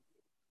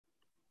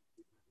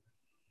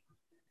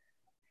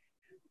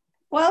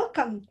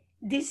Welcome.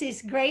 This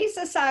is Grace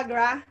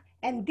Asagra,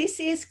 and this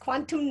is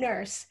Quantum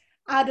Nurse,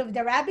 Out of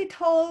the Rabbit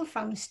Hole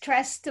from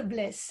Stress to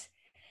Bliss.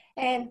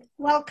 And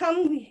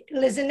welcome,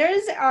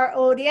 listeners, our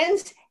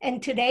audience.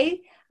 And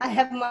today I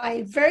have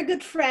my very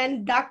good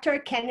friend, Dr.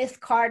 Kenneth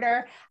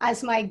Carter,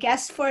 as my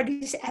guest for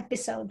this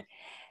episode.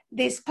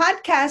 This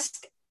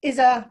podcast is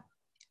a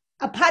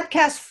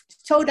podcast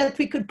so that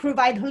we could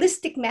provide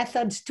holistic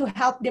methods to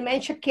help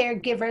dementia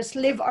caregivers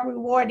live a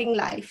rewarding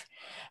life.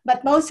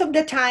 But most of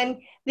the time,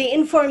 the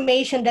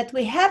information that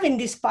we have in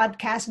this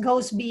podcast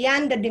goes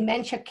beyond the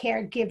dementia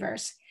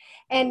caregivers.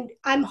 And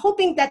I'm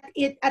hoping that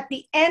at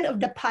the end of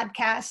the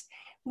podcast,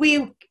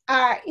 we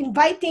are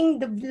inviting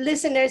the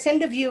listeners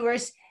and the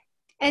viewers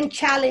and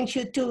challenge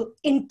you to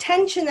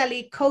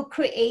intentionally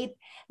co-create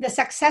the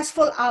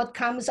successful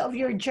outcomes of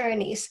your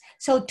journeys.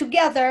 So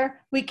together,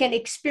 we can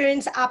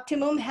experience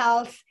optimum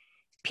health,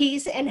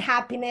 peace, and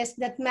happiness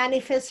that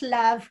manifests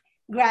love,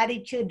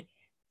 gratitude,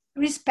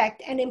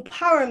 respect, and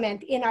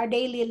empowerment in our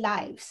daily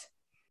lives.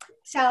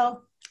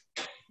 So,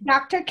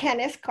 Dr.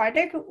 Kenneth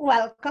Carter,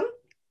 welcome.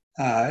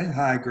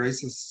 Hi,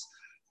 Grace. It's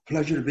a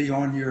pleasure to be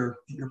on your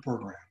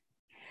program.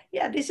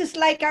 Yeah, this is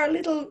like our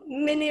little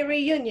mini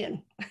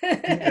reunion.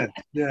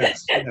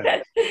 Yes.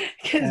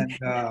 And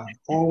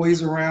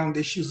always around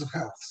issues of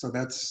health. So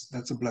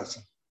that's a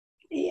blessing.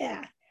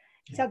 Yeah.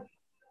 So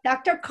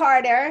Dr.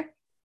 Carter,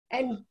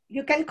 and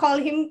you can call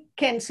him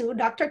Kensu,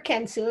 Dr.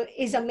 Kensu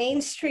is a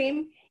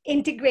mainstream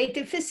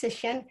integrative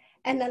physician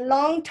and a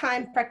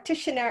longtime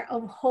practitioner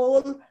of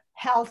whole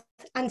health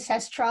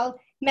ancestral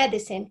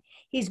medicine.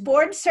 He's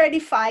board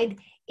certified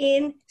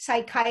in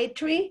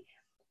psychiatry,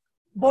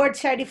 board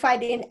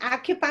certified in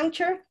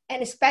acupuncture,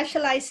 and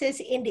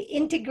specializes in the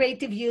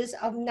integrative use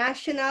of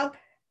National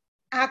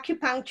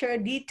Acupuncture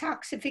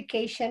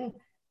Detoxification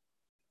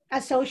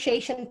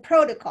Association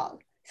protocol.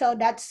 So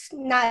that's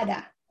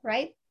NADA,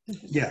 right?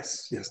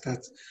 Yes,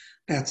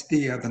 that's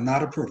the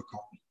NADA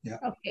protocol. Yeah.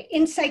 Okay,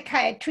 in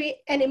psychiatry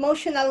and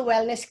emotional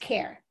wellness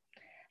care.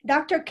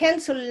 Dr.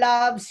 Kensu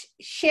loves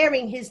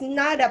sharing his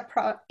NADA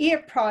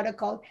ear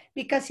protocol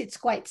because it's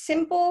quite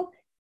simple,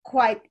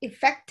 quite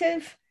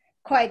effective,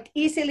 quite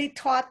easily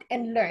taught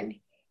and learned.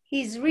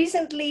 He's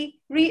recently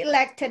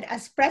re-elected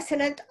as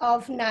president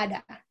of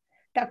NADA.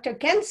 Dr.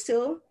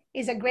 Kensu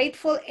is a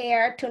grateful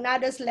heir to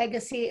NADA's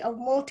legacy of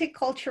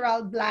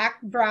multicultural Black,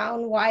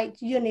 brown,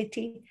 white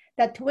unity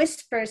that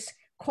whispers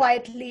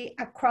quietly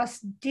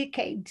across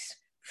decades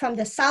from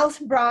the South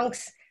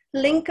Bronx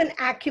Lincoln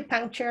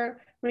Acupuncture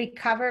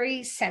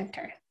Recovery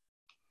Center.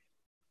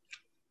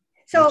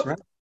 So, right.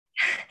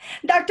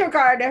 Dr.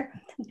 Carter,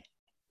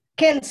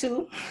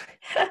 Kensu,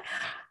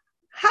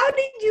 how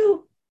did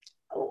you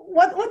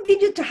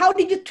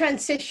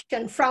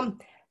transition from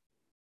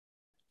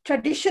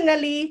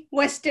traditionally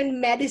Western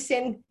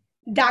medicine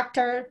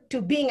doctor to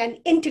being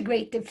an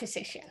integrative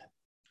physician?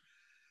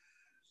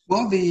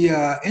 Well,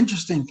 the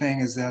interesting thing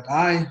is that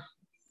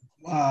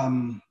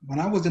when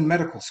I was in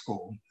medical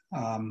school,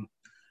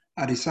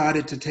 I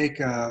decided to take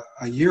a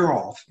year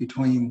off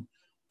between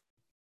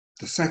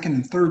the second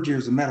and third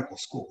years of medical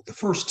school. The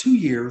first 2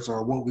 years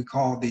are what we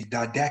call the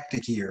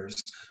didactic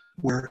years,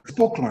 where it's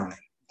book learning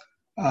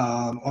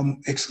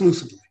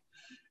exclusively.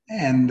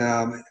 And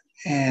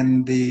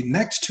the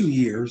next 2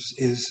 years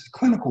is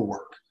clinical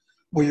work,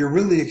 where you're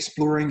really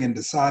exploring and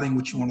deciding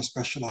what you want to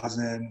specialize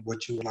in,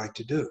 what you would like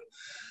to do.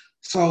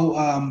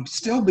 So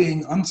still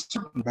being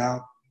uncertain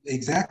about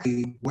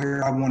exactly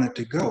where I wanted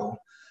to go,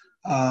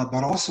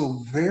 but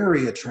also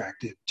very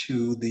attracted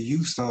to the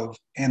use of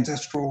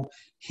ancestral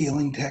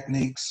healing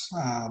techniques,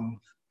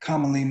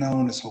 commonly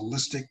known as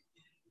holistic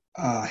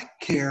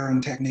care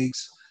and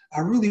techniques. I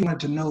really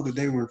wanted to know that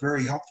they were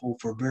very helpful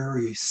for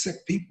very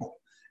sick people,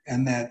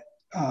 and that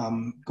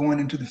going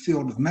into the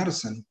field of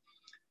medicine,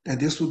 that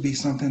this would be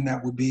something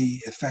that would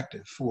be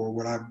effective for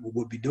what I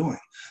would be doing.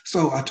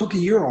 So I took a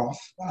year off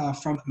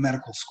from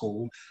medical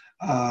school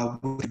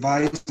with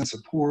advice and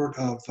support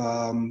of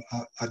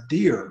a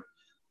dear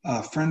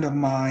friend of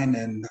mine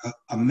and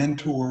a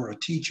mentor, a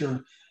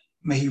teacher.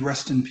 May he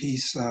rest in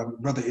peace,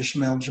 Brother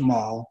Ishmael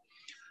Jamal.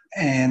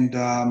 And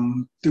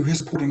through his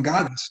support and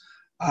guidance,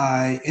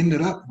 I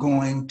ended up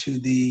going to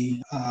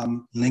the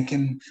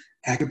Lincoln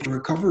Acupuncture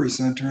Recovery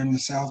Center in the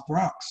South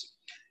Bronx.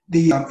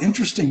 The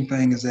interesting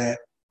thing is that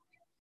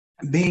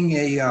being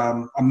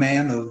a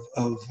man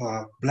of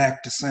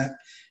Black descent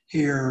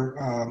here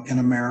in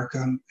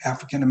America,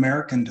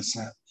 African-American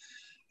descent,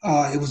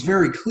 it was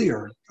very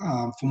clear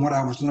from what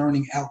I was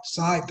learning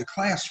outside the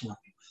classroom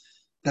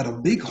that a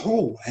big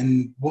hole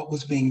in what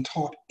was being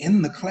taught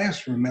in the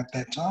classroom at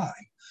that time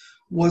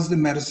was the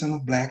medicine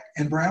of Black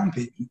and brown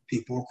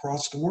people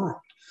across the world.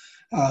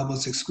 It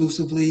was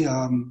exclusively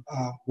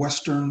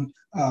Western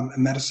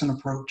medicine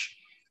approach,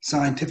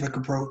 scientific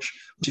approach,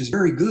 which is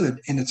very good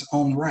in its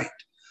own right.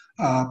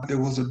 There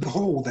was a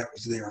hole that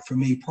was there for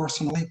me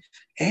personally,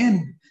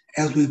 and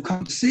as we've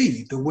come to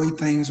see the way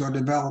things are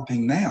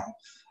developing now,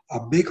 a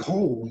big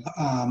hole,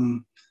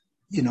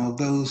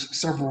 those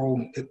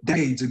several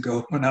decades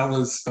ago when I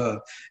was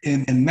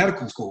in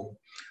medical school,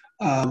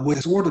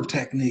 with sort of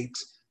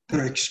techniques that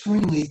are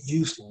extremely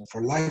useful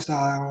for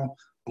lifestyle,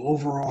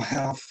 overall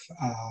health,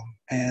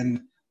 and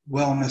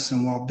wellness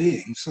and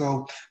well-being.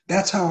 So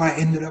that's how I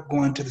ended up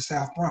going to the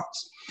South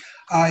Bronx.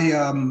 I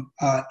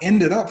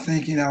ended up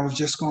thinking I was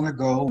just going to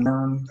go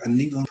learn a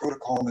needling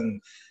protocol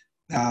and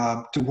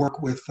to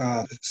work with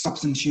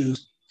substance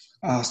use,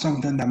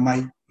 something that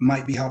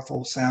might be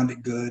helpful,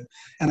 sounded good.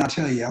 And I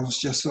tell you, I was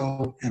just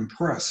so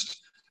impressed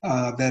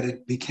that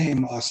it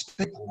became a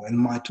staple in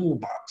my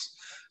toolbox.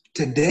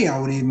 Today, I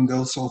would even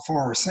go so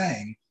far as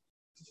saying,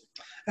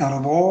 out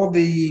of all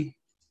the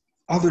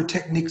other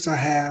techniques I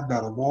have,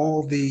 out of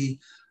all the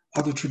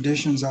other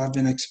traditions I've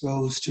been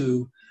exposed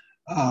to,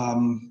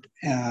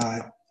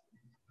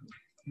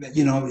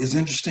 it's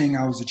interesting.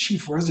 I was a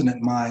chief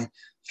resident my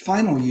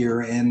final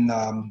year in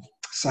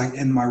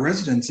my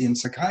residency in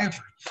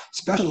psychiatry,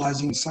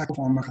 specializing in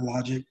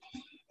psychopharmacologic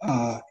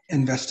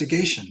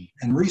investigation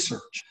and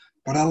research.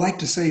 But I like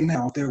to say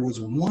now, if there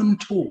was one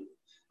tool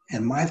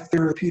in my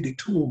therapeutic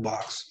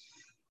toolbox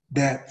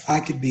that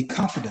I could be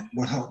confident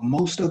would help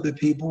most of the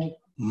people,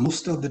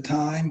 most of the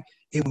time,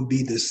 it would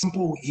be the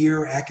simple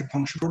ear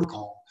acupuncture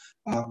protocol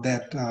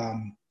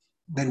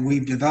that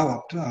we've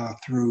developed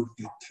through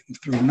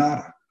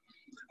NADA.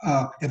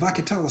 If I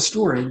could tell a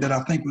story that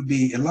I think would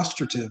be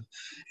illustrative,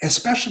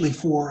 especially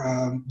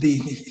for the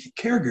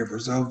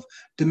caregivers of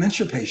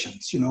dementia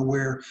patients,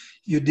 where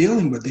you're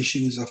dealing with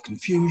issues of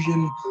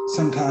confusion,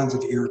 sometimes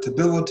of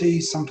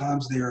irritability,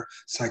 sometimes there are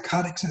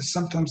psychotic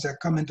symptoms that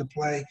come into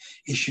play,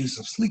 issues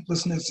of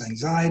sleeplessness,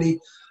 anxiety.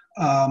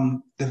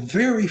 The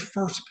very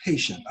first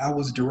patient I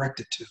was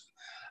directed to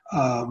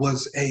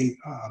was a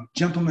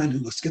gentleman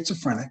who was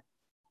schizophrenic,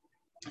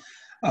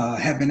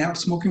 had been out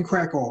smoking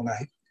crack all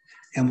night,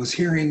 and was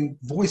hearing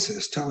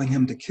voices telling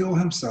him to kill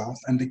himself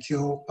and to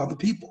kill other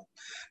people.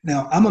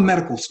 Now, I'm a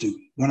medical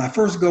student. When I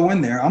first go in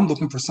there, I'm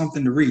looking for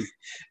something to read.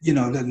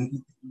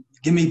 Then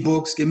give me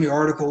books, give me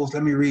articles,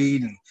 let me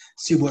read and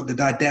see what the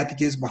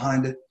didactic is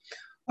behind it.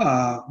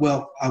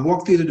 Well, I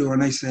walk through the door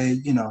and they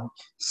say,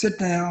 sit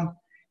down,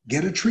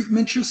 get a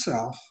treatment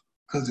yourself,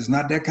 because it's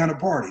not that kind of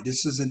party.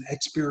 This is an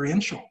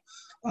experiential.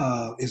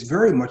 It's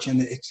very much in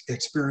the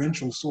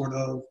experiential sort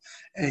of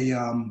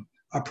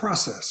a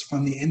process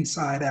from the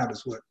inside out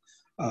is what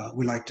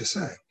we like to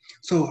say.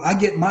 So I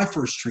get my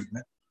first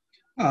treatment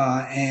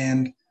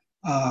and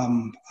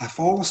I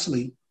fall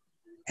asleep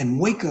and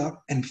wake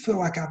up and feel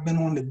like I've been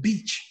on the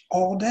beach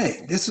all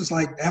day. This is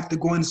like after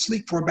going to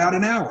sleep for about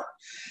an hour.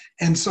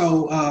 And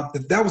so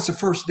that was the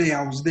first day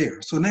I was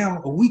there. So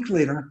now a week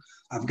later,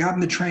 I've gotten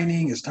the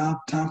training. It's time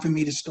for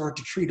me to start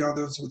to treat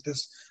others with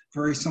this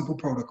very simple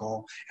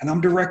protocol. And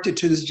I'm directed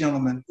to this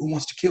gentleman who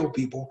wants to kill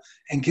people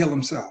and kill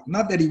himself.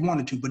 Not that he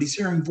wanted to, but he's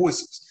hearing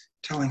voices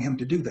telling him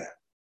to do that.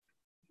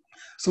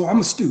 So I'm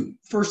a student.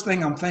 First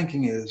thing I'm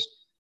thinking is,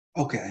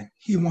 okay,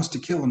 he wants to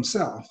kill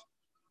himself.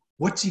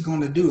 What's he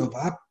going to do if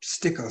I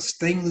stick a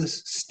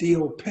stainless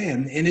steel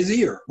pen in his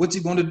ear? What's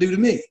he going to do to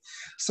me?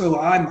 So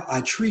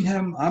I treat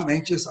him. I'm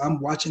anxious. I'm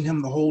watching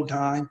him the whole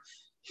time.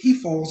 He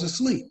falls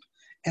asleep.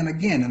 And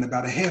again, in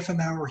about a half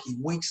an hour, he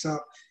wakes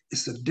up.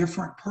 It's a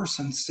different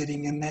person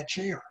sitting in that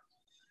chair.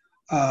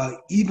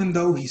 Even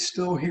though he's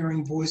still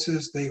hearing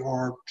voices, they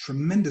are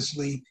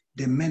tremendously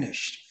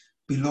diminished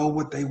below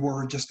what they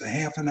were just a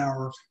half an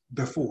hour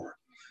before.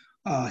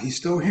 He's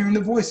still hearing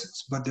the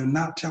voices, but they're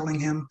not telling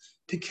him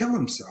to kill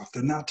himself.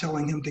 They're not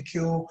telling him to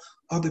kill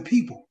other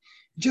people.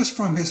 Just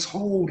from his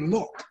whole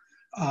look.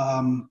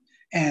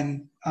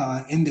 And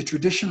in the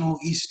traditional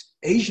East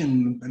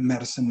Asian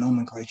medicine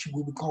nomenclature,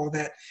 we would call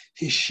that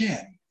his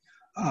shin.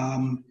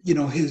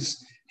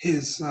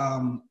 His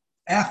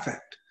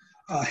affect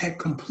had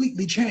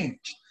completely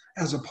changed,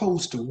 as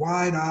opposed to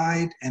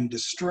wide-eyed and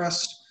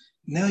distressed.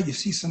 Now you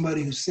see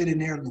somebody who's sitting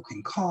there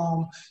looking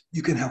calm.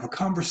 You can have a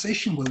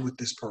conversation with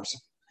this person.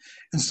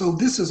 And so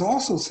this is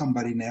also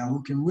somebody now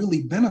who can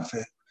really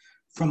benefit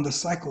from the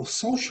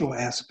psychosocial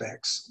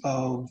aspects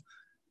of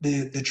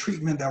the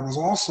treatment that was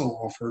also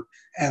offered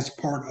as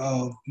part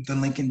of the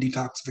Lincoln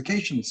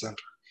Detoxification Center,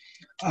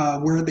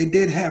 where they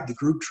did have the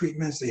group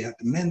treatments, they had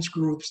the men's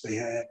groups, they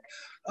had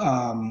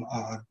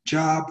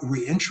job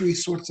reentry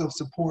sorts of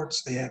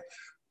supports, they had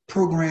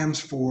programs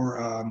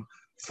for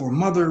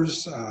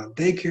mothers,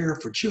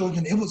 daycare for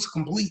children. It was a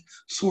complete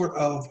sort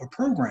of a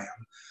program.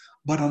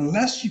 But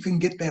unless you can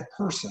get that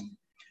person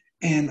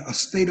in a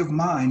state of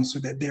mind so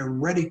that they're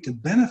ready to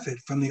benefit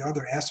from the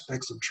other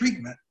aspects of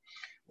treatment,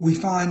 we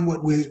find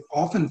what we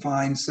often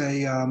find,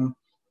 say, in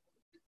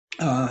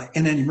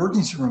an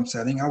emergency room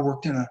setting. I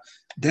worked in a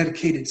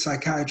dedicated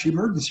psychiatry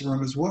emergency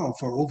room as well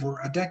for over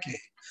a decade.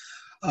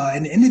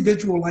 An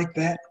individual like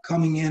that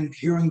coming in,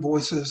 hearing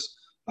voices,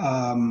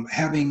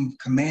 having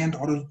command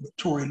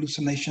auditory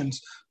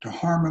hallucinations to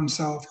harm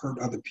himself, hurt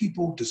other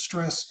people,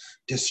 distress,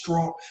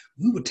 distraught,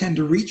 we would tend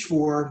to reach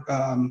for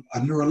a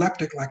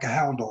neuroleptic like a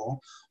Haldol,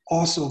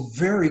 also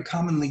very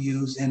commonly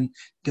used in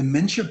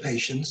dementia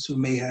patients who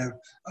may have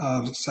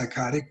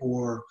psychotic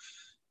or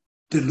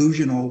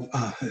delusional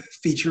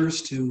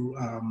features to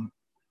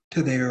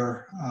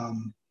their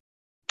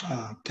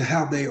to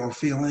how they are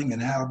feeling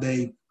and how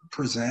they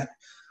present.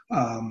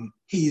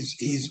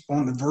 He's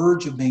on the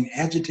verge of being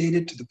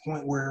agitated to the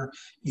point where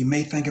you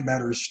may think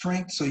about her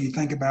strength. So you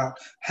think about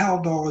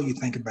Haldol, you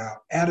think about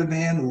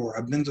Ativan or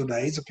a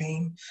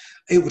benzodiazepine.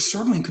 It would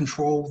certainly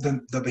control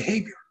the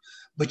behavior,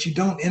 but you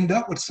don't end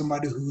up with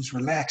somebody who's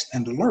relaxed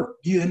and alert.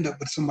 You end up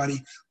with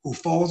somebody who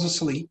falls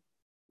asleep.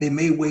 They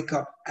may wake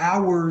up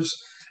hours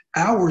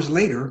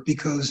later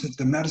because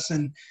the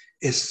medicine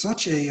is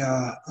such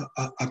a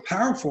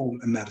powerful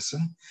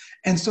medicine.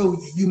 And so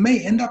you may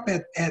end up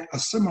at a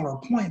similar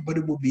point, but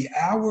it will be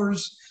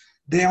hours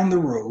down the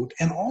road.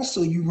 And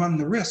also you run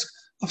the risk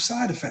of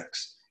side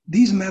effects.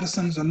 These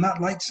medicines are not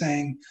like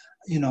saying,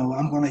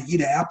 I'm going to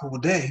eat an apple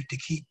a day to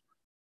keep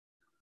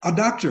a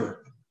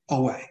doctor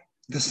away.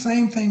 The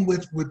same thing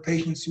with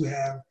patients who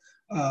have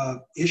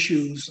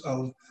issues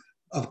of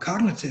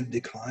cognitive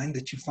decline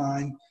that you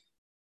find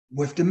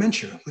with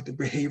dementia, with the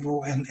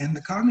behavioral and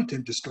the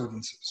cognitive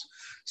disturbances.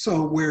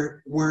 So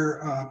where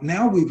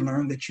now we've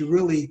learned that you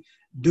really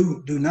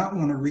do not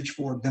want to reach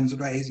for a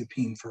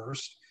benzodiazepine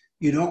first.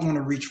 You don't want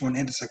to reach for an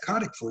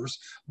antipsychotic first,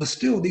 but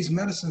still these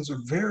medicines are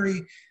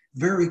very,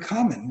 very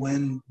common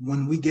when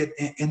we get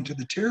into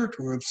the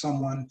territory of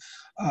someone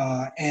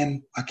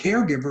and a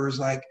caregiver is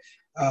like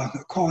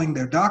calling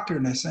their doctor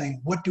and they're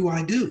saying, what do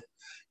I do?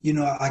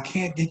 I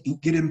can't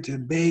get him to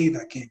bathe.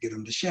 I can't get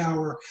him to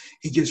shower.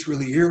 He gets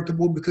really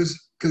irritable because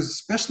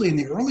especially in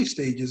the early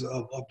stages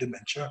of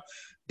dementia,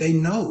 they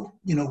know,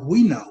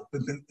 we know,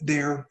 but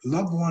their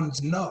loved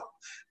ones know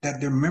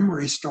that their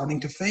memory is starting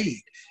to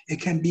fade.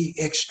 It can be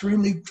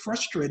extremely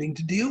frustrating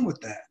to deal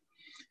with that.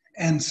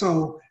 And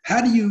so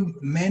how do you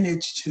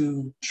manage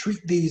to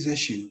treat these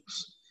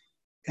issues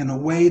in a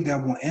way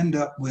that will end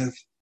up with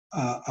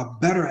a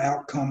better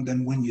outcome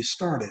than when you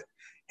started,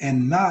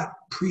 and not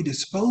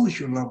predispose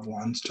your loved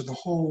ones to the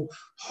whole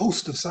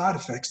host of side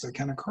effects that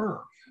can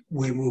occur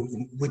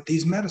with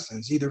these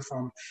medicines, either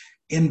from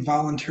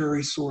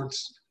involuntary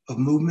sorts of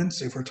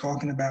movements, if we're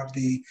talking about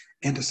the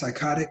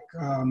antipsychotic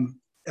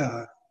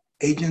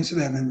agents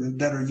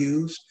that are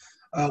used.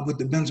 With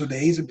the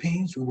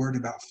benzodiazepines, we're worried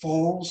about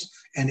falls,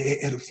 and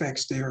it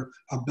affects their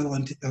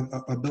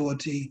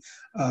ability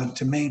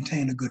to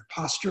maintain a good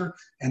posture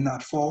and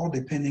not fall,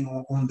 depending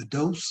on the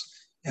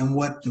dose and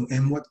what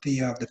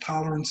the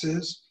tolerance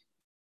is.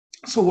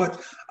 So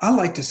what I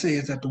like to say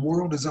is that the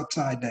world is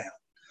upside down.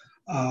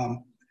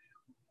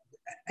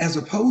 As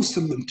opposed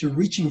to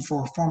reaching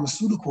for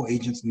pharmaceutical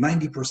agents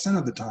 90%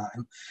 of the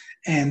time,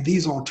 and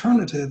these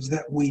alternatives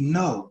that we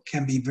know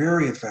can be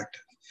very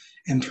effective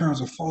in terms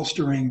of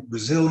fostering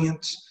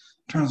resilience,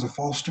 in terms of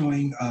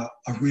fostering a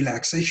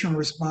relaxation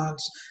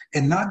response,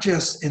 and not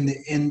just in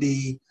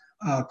the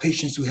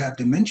patients who have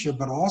dementia,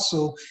 but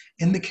also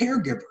in the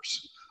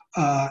caregivers.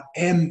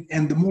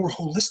 And the more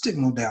holistic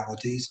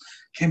modalities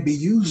can be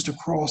used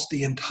across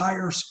the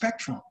entire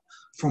spectrum,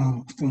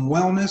 from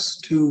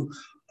wellness to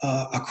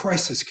a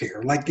crisis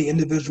care, like the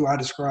individual I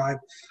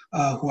described,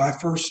 who I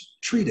first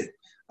treated.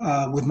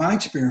 With my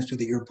experience with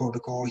the EAR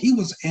protocol, he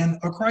was in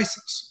a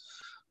crisis.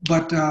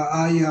 But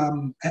I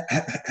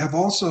have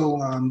also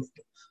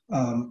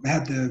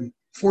had the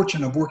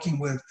fortune of working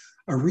with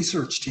a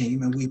research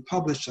team, and we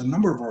published a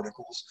number of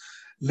articles.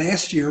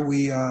 Last year,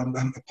 we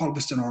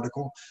published an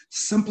article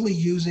simply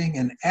using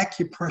an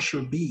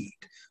acupressure bead,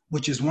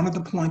 which is one of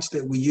the points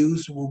that we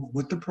use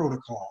with the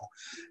protocol.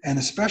 And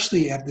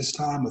especially at this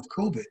time of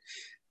COVID,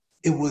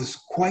 it was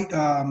quite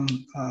a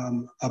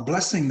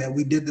blessing that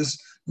we did this.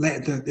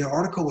 The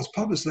article was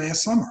published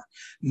last summer.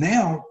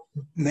 Now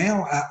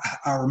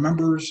our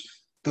members,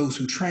 those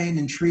who train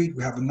and treat,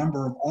 we have a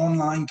number of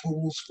online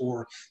tools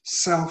for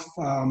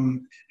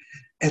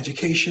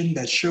self-education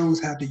that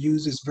shows how to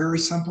use this very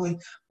simply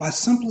by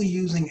simply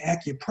using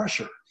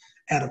acupressure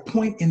at a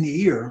point in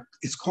the ear.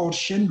 It's called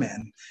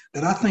Shinmen,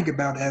 that I think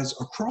about as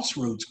a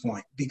crossroads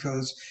point,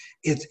 because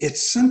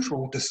it's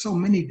central to so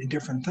many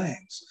different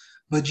things.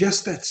 But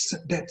just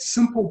that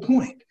simple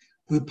point,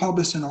 we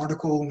published an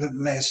article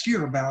last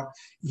year about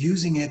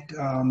using it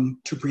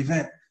to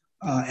prevent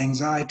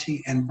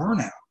anxiety and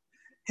burnout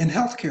in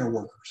healthcare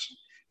workers,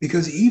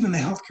 because even the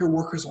healthcare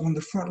workers on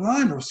the front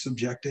line are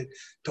subjected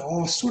to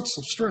all sorts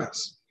of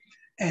stress.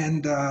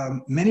 And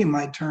many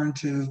might turn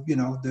to,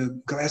 the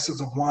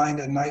glasses of wine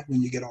at night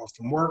when you get off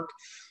from work.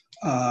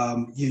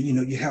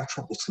 You have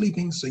trouble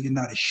sleeping, so you're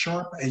not as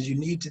sharp as you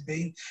need to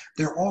be.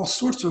 There are all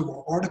sorts of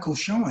articles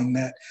showing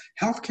that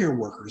healthcare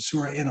workers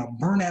who are in a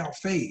burnout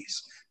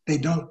phase, they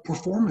don't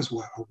perform as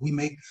well. We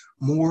make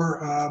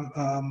more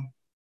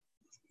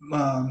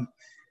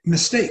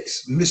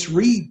mistakes,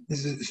 misread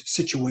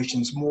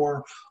situations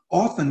more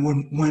often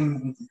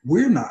when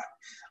we're not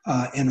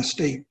in a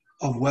state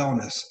of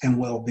wellness and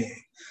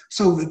well-being.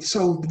 So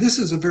this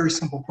is a very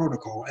simple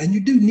protocol, and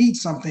you do need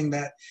something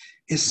that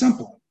is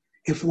simple.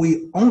 If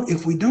we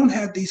don't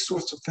have these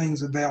sorts of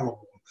things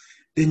available,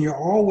 then you're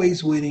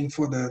always waiting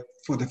for the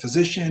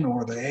physician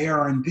or the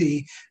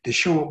ARNP to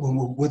show up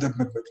with a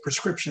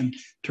prescription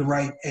to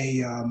write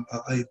a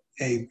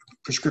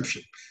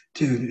prescription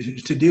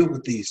to deal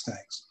with these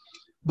things.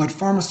 But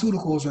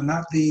pharmaceuticals are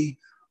not the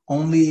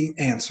only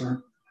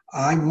answer.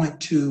 I went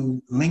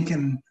to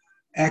Lincoln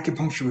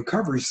Acupuncture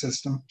Recovery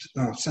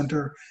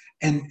Center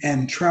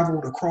and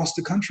traveled across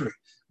the country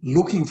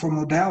looking for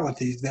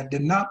modalities that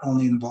did not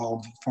only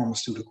involve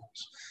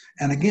pharmaceuticals.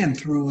 And again,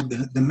 through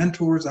the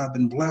mentors I've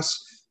been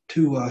blessed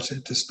to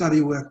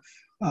study with,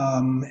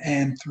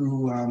 and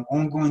through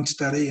ongoing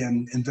study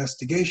and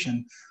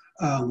investigation,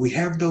 we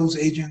have those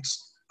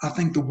agents. I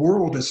think the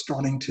world is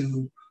starting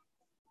to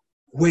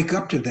wake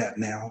up to that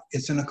now.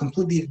 It's in a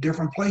completely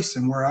different place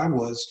than where I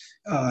was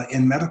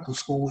in medical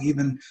school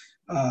even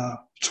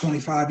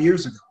 25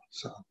 years ago.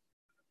 So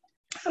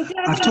I'm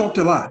glad I've talked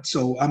a lot.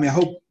 So I mean, I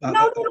hope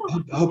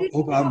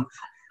I'm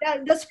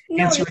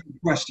answering the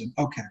question.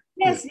 Okay.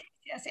 Yes, Good.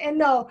 yes, and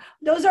no,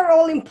 those are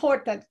all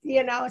important,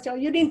 so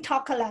you didn't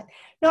talk a lot.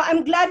 No,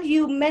 I'm glad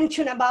you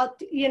mentioned about,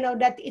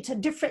 that it's a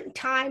different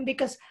time,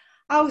 because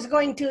I was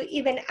going to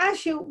even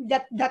ask you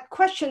that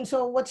question.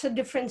 So what's the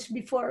difference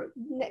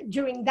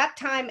during that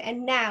time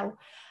and now?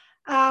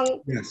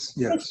 Yes, Because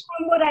yes.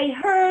 from what I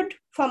heard,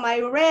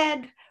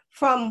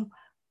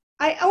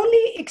 I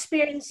only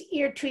experienced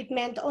ear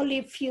treatment only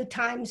a few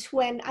times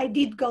when I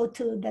did go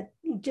to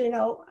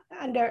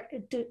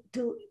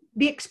to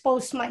be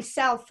exposed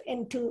myself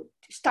and to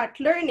start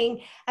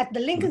learning at the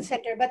Lincoln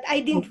Center, but I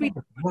Oh, didn't really.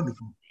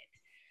 wonderful.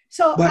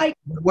 So But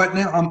what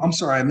now? I'm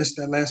sorry, I missed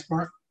that last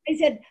part. I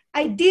said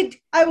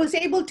I was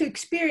able to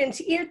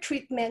experience ear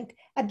treatment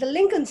at the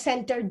Lincoln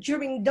Center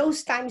during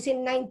those times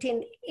in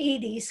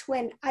 1980s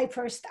when I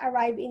first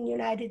arrived in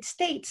United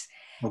States.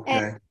 And Okay.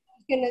 I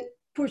was going to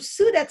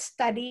pursue that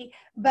study,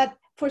 but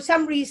for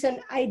some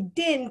reason I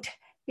didn't,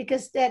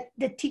 because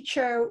the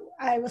teacher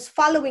I was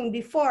following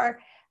before,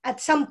 at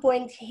some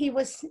point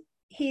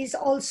he's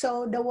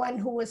also the one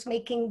who was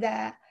making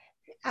the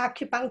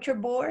acupuncture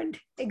board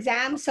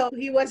exam, so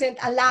he wasn't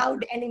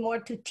allowed anymore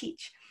to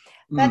teach.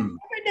 But Mm,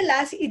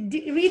 nevertheless,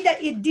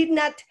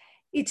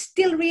 it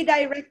still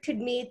redirected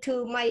me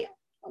to my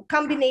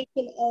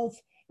combination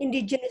of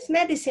indigenous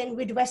medicine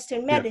with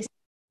Western yeah. medicine.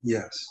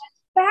 Yes.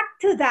 Back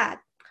to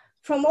that,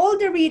 from all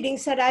the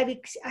readings that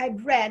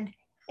I've read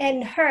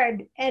and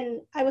heard,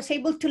 and I was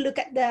able to look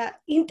at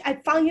I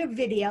found your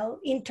video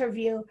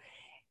interview.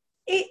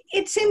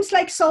 It seems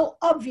like so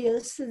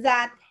obvious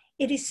that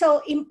it is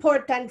so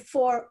important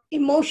for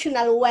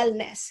emotional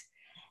wellness.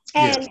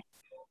 Yes. And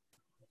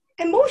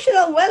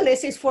emotional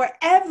wellness is for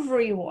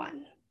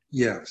everyone.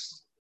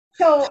 Yes.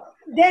 So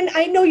then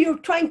I know you're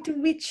trying to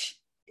reach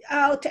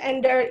out,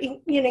 and they're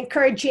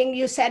encouraging,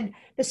 you said,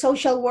 the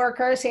social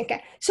workers.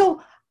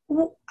 So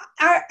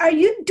are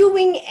you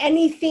doing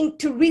anything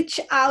to reach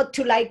out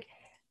to like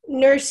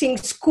nursing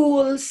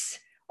schools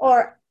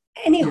or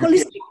any Yeah.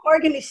 holistic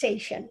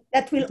organization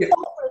that will Yeah.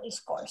 offer these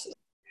courses?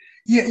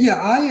 Yeah.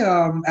 I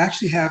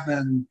actually have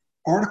an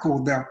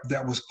article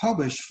that was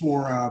published for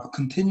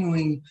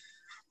continuing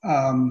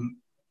um,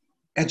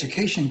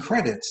 education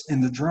credits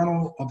in the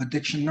Journal of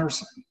Addiction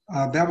Nursing.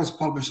 That was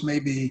published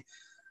maybe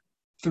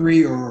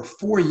 3 or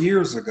 4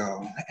 years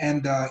ago,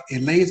 and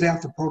it lays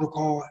out the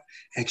protocol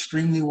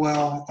extremely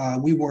well.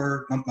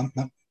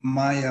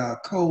 My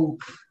co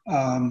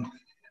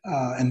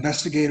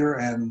investigator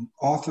and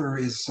author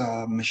is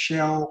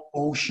Michelle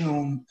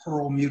Oshun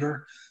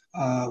Perlmutter.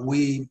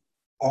 We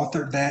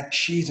authored that.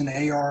 She's an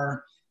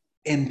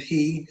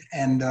ARNP,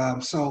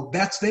 and so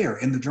that's there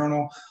in the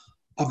Journal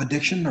of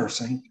Addiction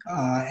Nursing,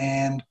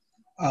 and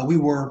we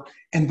were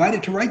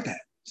invited to write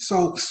that.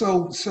 So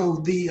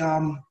the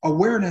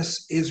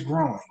awareness is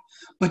growing,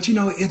 but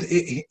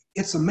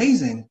it's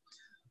amazing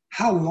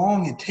how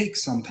long it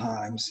takes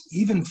sometimes,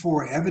 even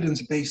for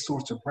evidence-based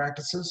sorts of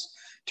practices,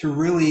 to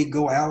really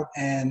go out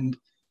and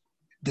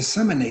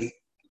disseminate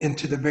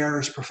into the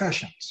various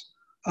professions.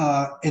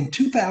 In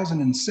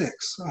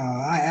 2006,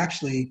 I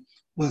actually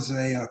was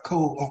a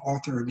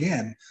co-author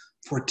again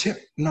for tip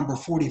number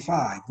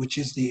 45, which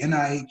is the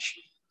NIH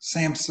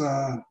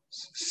SAMHSA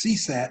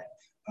CSAT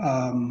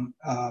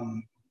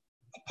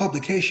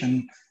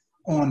publication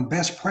on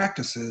best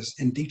practices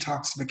in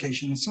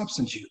detoxification and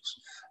substance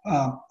use.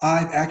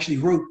 I actually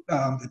wrote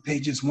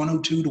pages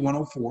 102 to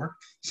 104,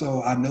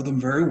 so I know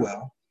them very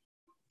well.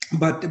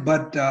 But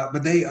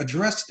they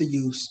address the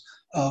use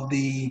of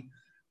the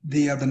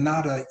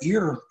NADA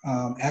ear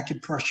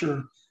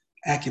acupuncture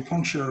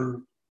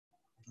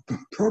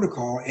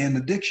protocol and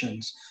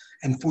addictions.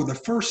 And for the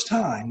first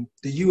time,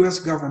 the U.S.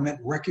 government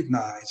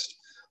recognized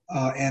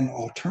an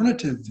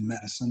alternative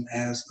medicine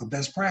as a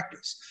best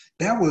practice.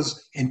 That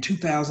was in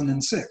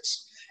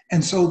 2006.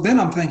 And so then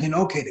I'm thinking,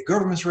 okay, the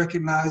government's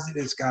recognized it.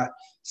 It's got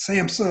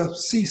SAMHSA,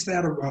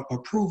 CSAT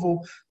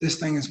approval. This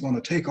thing is going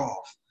to take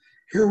off.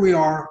 Here we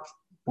are,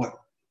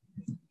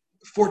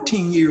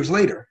 14 years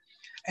later,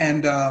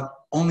 and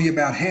only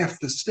about half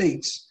the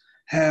states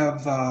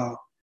have a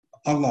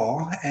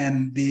law,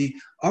 and the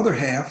other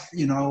half,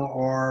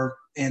 are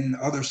in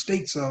other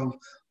states of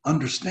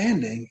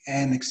understanding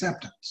and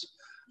acceptance.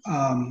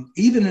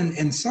 Even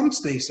in some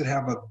states that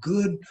have a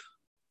good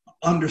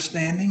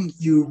understanding,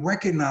 you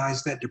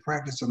recognize that the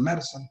practice of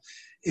medicine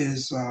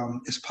is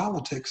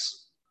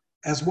politics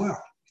as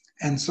well.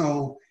 And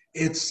so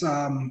it's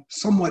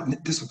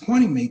somewhat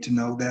disappointing me to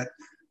know that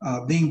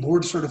being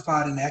board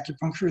certified in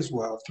acupuncture as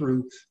well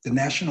through the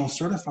national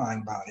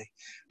certifying body,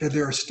 that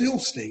there are still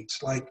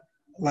states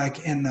like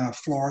in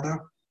Florida,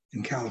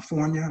 in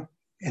California,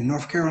 in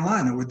North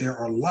Carolina, where there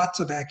are lots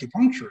of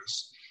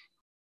acupuncturists,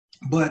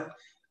 but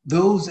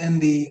those in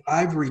the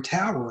ivory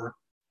tower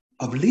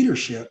of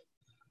leadership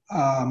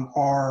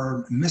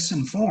are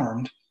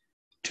misinformed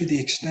to the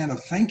extent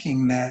of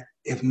thinking that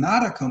if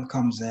nada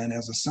comes in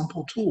as a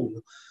simple tool,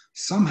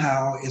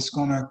 somehow it's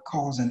going to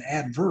cause an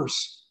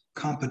adverse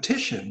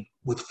competition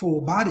with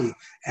full body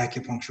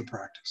acupuncture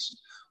practice.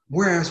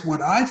 Whereas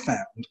what I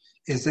found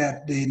is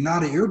that the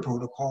nada ear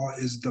protocol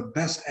is the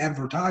best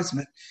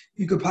advertisement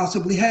you could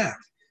possibly have.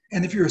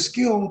 And if you're a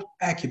skilled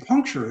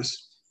acupuncturist,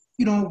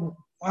 you know,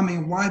 I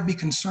mean, why be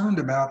concerned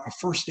about a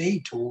first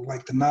aid tool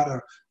like the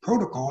NADA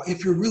protocol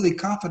if you're really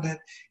confident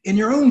in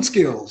your own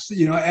skills,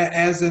 you know,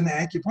 as an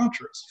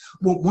acupuncturist?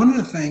 Well, one of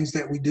the things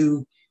that we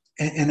do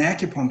in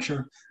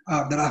acupuncture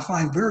that I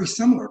find very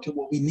similar to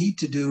what we need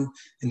to do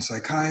in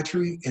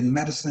psychiatry and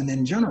medicine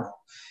in general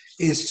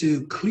is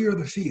to clear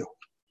the field.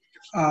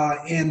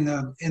 In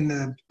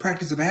the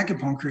practice of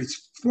acupuncture,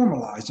 it's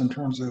formalized in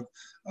terms of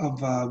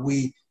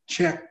we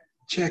check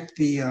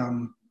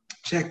the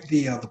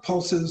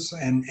pulses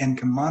and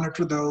can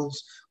monitor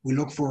those. We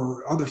look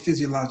for other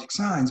physiologic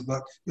signs,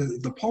 but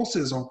the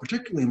pulses are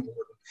particularly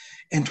important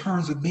in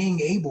terms of being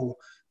able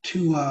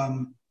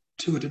to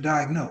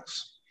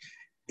diagnose.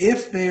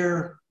 If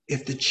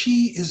the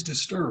chi is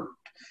disturbed,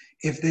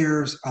 if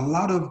there's a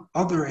lot of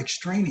other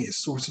extraneous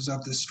sources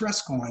of the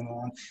stress going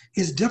on,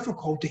 it's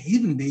difficult to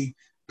even be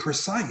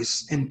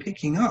precise in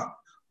picking up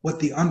what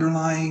the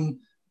underlying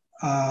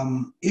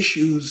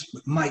issues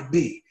might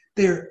be.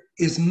 There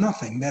is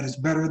nothing that is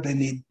better than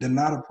the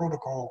NADA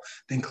protocol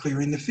than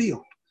clearing the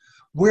field.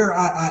 Where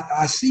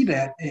I see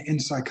that in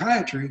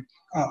psychiatry,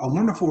 a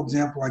wonderful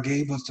example I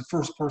gave was the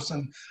first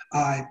person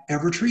I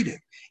ever treated.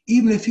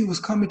 Even if he was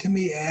coming to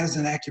me as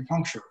an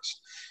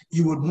acupuncturist,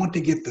 you would want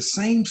to get the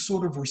same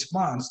sort of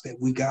response that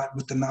we got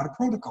with the NADA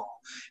protocol,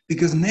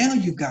 because now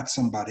you've got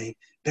somebody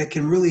that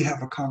can really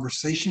have a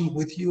conversation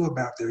with you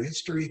about their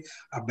history,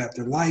 about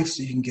their life,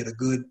 so you can get a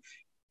good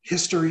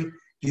history.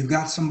 You've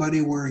got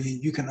somebody where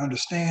you can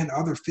understand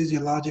other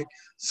physiologic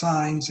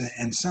signs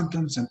and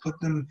symptoms and put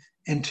them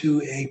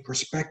into a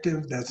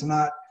perspective that's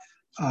not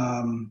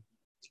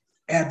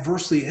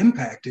adversely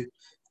impacted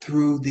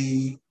through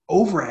the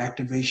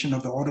overactivation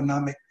of the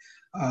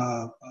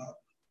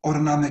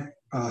autonomic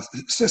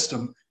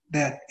system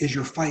that is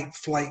your fight,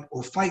 flight,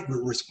 or fight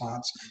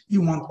response.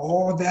 You want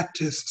all of that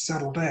to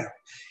settle down.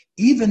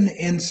 Even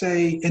in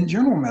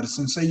general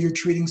medicine, say you're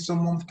treating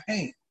someone with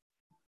pain.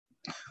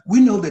 We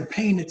know that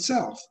pain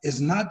itself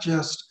is not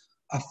just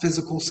a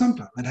physical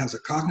symptom. It has a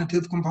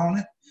cognitive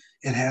component,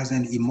 it has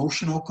an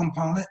emotional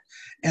component,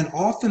 and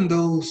often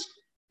those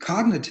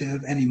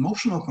cognitive and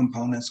emotional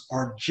components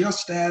are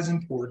just as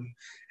important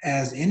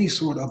as any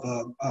sort of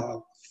a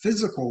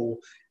physical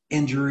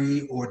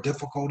injury or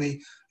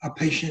difficulty a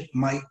patient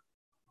might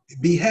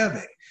be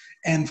having.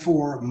 And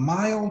for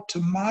mild to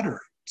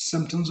moderate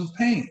symptoms of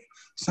pain,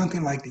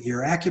 something like the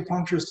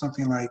EarAcuppuncture,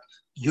 something like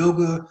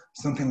yoga,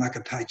 something like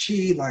a Tai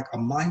Chi, like a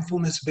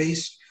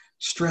mindfulness-based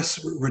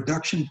stress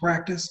reduction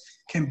practice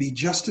can be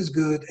just as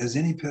good as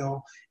any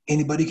pill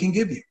anybody can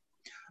give you.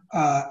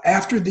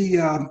 After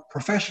the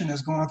profession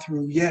has gone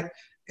through yet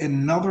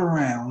another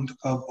round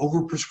of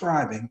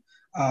overprescribing,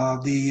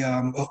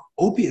 the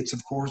opiates,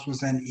 of course,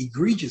 was an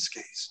egregious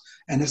case,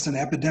 and it's an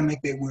epidemic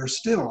that we're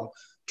still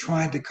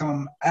trying to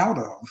come out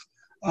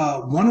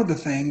of. One of the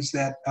things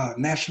that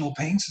national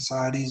pain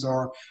societies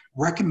are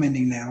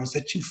recommending now is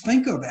that you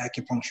think of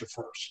acupuncture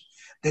first,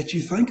 that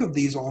you think of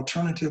these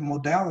alternative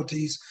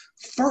modalities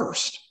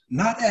first,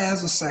 not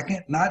as a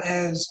second, not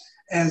as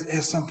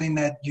something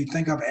that you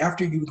think of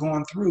after you've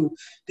gone through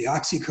the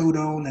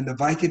oxycodone and the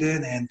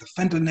Vicodin and the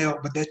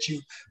fentanyl, but that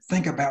you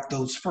think about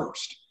those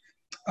first.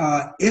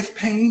 If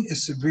pain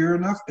is severe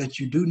enough that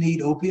you do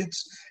need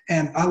opiates,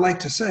 and I like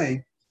to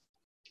say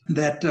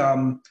that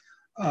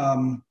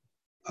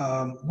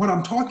what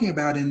I'm talking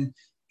about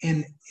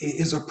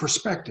is a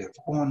perspective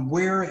on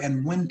where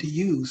and when to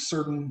use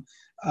certain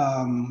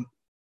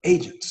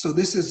agents. So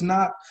this is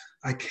not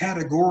a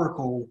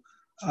categorical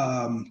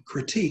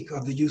critique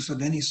of the use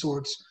of any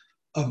sorts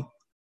of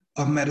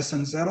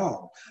medicines at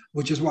all,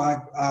 which is why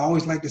I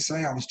always like to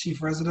say I was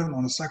chief resident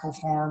on a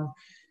psychopharm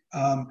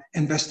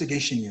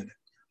investigation unit.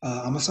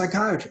 I'm a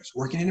psychiatrist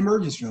working in the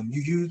emergency room.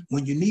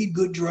 When you need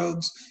good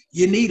drugs,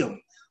 you need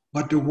them,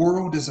 but the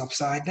world is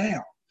upside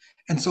down.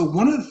 And so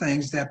one of the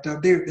things that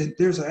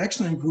there's an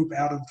excellent group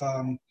out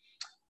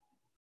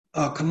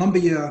of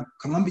Columbia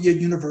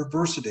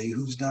University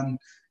who's done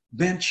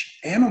bench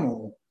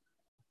animal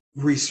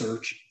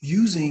research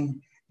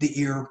using the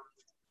ear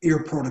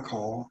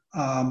protocol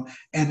and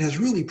has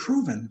really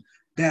proven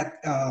that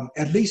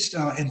at least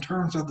in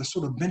terms of the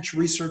sort of bench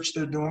research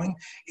they're doing,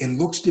 it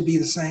looks to be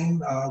the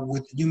same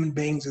with human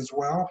beings as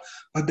well,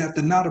 but that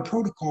the NADA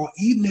protocol,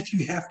 even if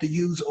you have to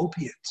use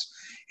opiates,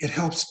 it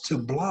helps to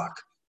block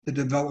the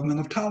development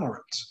of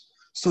tolerance.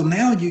 So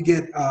now you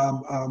get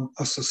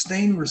a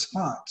sustained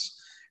response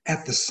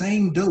at the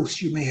same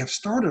dose you may have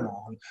started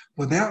on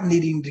without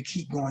needing to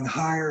keep going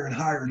higher and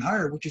higher and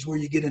higher, which is where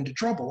you get into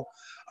trouble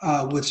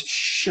with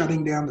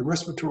shutting down the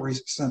respiratory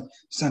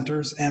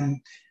centers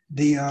and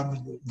the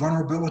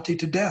vulnerability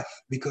to death,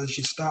 because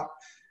you stop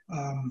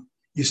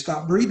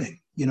breathing,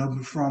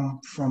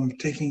 from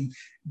taking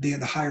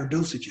the higher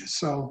dosages.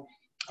 So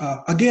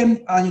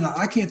again,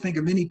 I can't think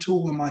of any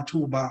tool in my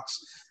toolbox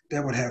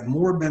that would have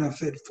more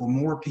benefit for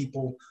more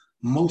people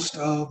most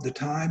of the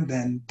time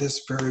than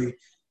this very,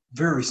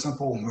 very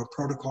simple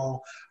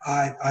protocol.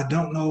 I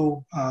don't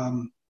know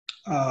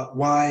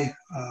why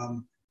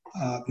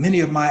many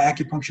of my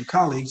acupuncture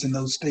colleagues in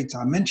those states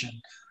I mentioned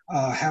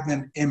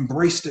haven't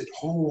embraced it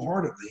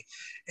wholeheartedly,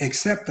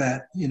 except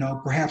that,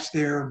 perhaps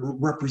their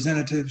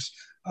representatives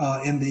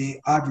in the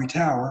ivory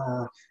tower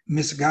are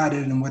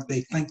misguided in what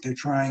they think they're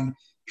trying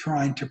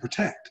to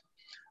protect.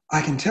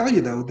 I can tell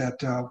you, though,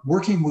 that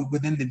working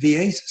within the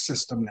VA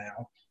system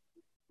now,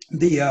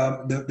 the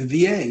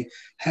VA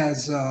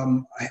has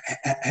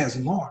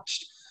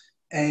launched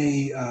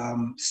a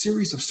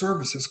series of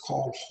services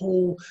called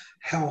Whole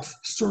Health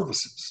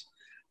Services.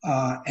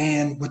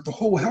 And with the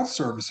Whole Health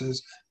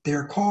Services,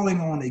 they're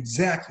calling on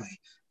exactly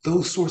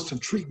those sorts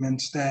of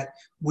treatments that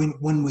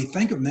when we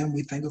think of them,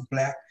 we think of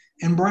Black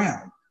and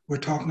brown. We're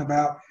talking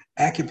about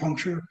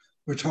acupuncture.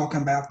 We're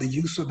talking about the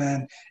use of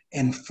an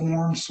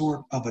informed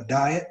sort of a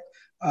diet.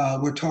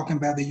 We're talking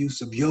about the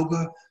use of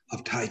yoga,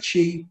 of Tai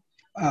Chi.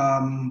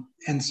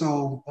 And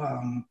so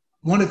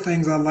one of the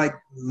things I like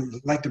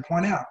to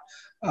point out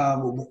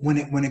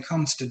when it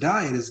comes to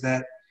diet is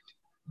that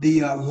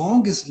the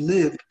longest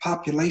lived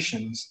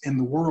populations in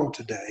the world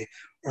today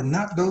are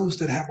not those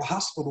that have a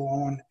hospital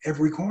on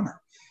every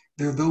corner.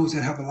 They're those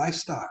that have a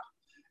lifestyle.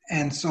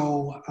 And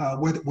so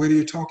whether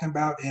you're talking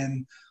about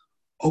in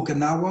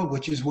Okinawa,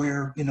 which is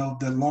where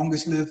the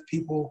longest lived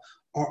people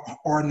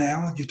are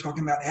now, you're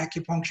talking about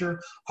acupuncture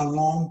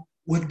along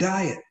with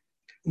diet.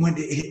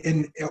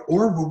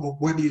 Or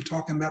whether you're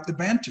talking about the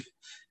Bantu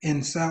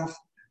in South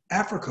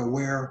Africa,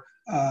 where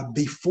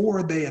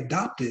before they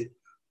adopted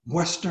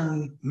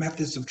Western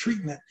methods of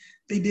treatment,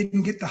 they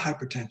didn't get the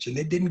hypertension,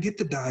 they didn't get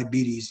the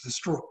diabetes, the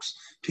strokes,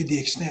 to the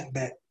extent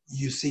that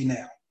you see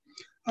now.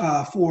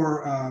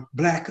 For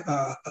Black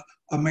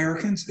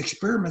Americans,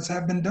 experiments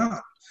have been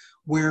done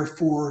where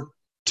for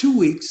 2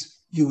 weeks,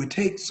 you would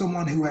take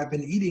someone who had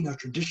been eating a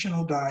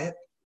traditional diet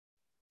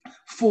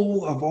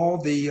full of all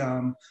the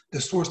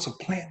sorts of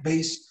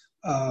plant-based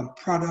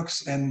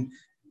products and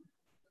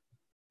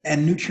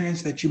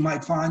nutrients that you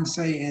might find,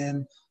 say,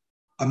 in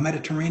a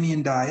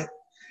Mediterranean diet,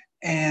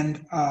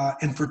 and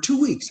for 2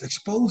 weeks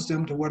expose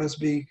them to what has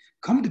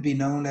come to be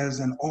known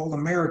as an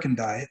all-American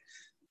diet.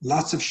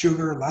 Lots of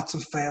sugar, lots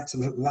of fats,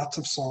 lots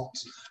of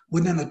salts.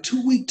 Within a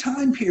 2-week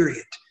time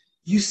period,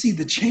 you see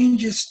the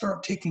changes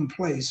start taking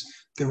place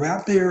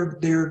throughout their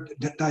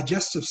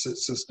digestive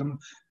system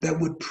that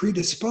would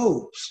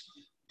predispose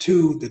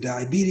to the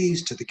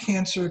diabetes, to the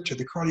cancer, to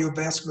the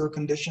cardiovascular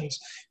conditions.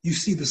 You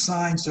see the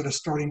signs that are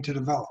starting to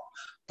develop.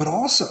 But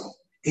also,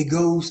 it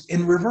goes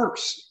in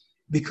reverse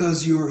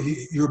because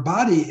your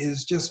body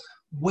is just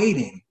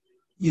waiting,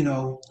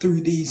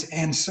 through these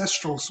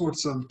ancestral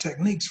sorts of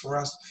techniques for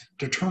us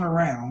to turn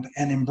around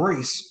and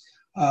embrace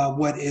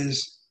what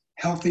is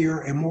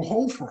healthier and more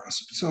whole for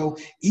us. So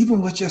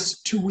even with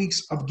just 2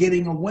 weeks of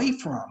getting away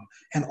from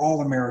an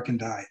all-American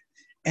diet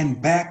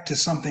and back to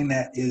something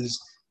that is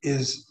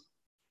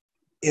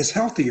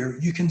healthier,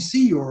 you can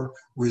see your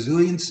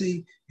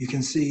resiliency, you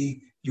can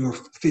see your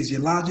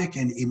physiologic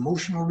and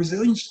emotional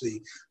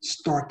resiliency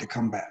start to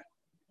come back.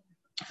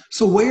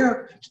 So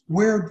where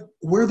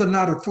the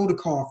NADA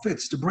protocol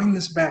fits, to bring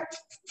this back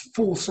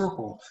full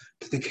circle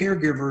to the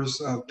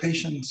caregivers of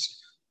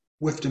patients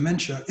with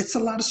dementia, it's a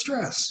lot of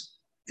stress.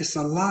 It's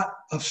a lot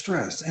of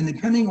stress. And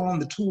depending on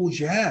the tools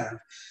you have,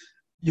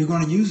 you're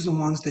going to use the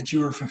ones that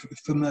you're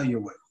familiar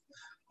with.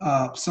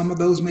 Some of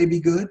those may be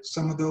good.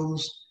 Some of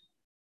those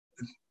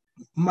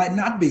might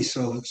not be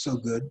so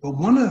good. But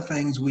one of the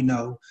things we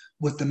know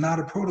with the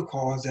NADA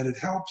protocol is that it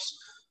helps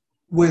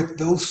with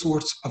those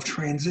sorts of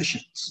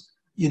transitions,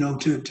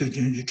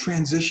 to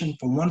transition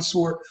from one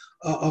sort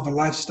of a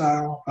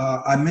lifestyle.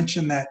 I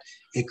mentioned that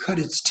it cut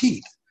its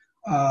teeth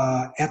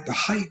at the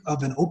height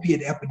of an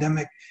opiate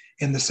epidemic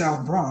in the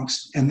South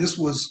Bronx, and this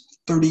was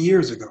 30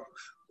 years ago.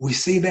 We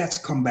see that's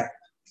come back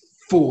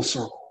full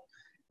circle.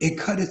 It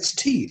cut its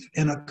teeth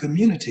in a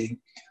community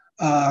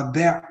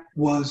that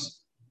was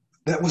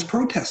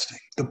protesting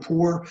the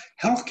poor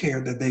health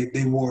care that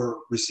they were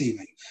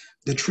receiving,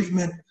 the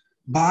treatment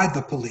by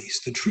the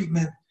police, the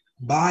treatment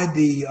by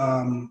the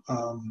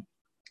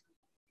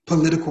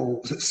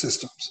political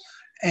systems,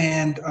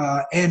 and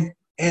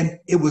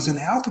it was an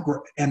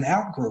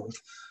outgrowth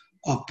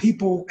of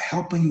people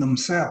helping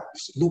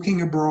themselves,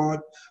 looking abroad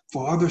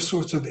for other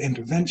sorts of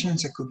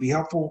interventions that could be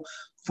helpful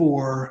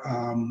for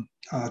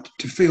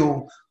to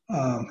feel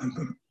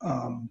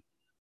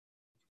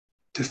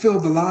to fill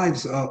the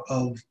lives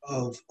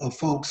of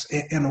folks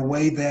in a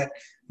way that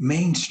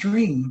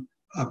mainstream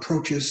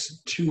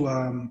approaches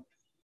to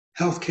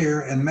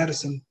healthcare and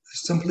medicine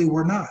simply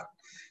were not.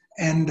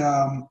 And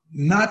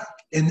not,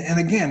 and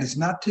again, it's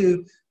not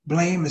to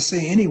blame and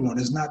say anyone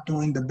is not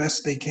doing the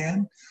best they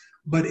can,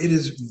 but it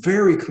is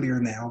very clear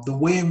now the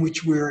way in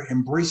which we're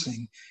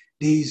embracing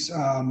these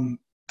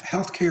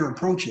healthcare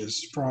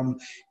approaches from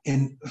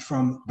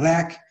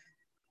Black,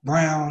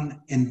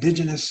 brown,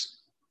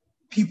 indigenous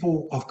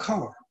people of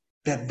color,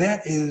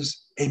 that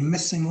is a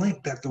missing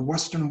link that the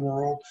Western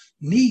world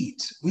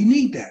needs. We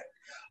need that.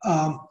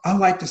 I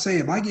like to say,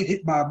 if I get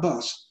hit by a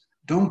bus,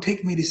 don't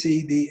take me to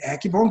see the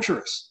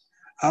acupuncturist.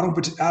 I don't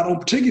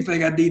particularly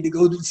think I need to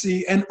go to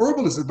see an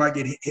herbalist if I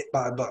get hit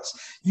by a bus.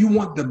 You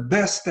want the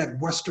best that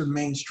Western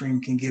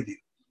mainstream can give you.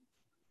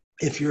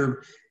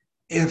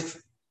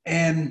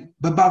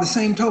 But by the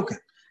same token,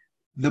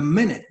 the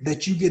minute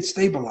that you get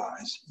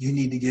stabilized, you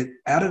need to get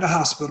out of the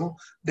hospital.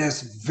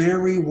 That's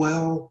very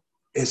well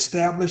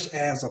established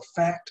as a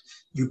fact.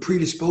 You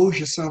predispose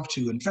yourself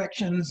to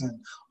infections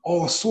and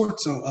all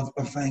sorts of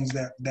things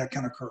that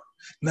can occur.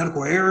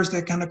 Medical errors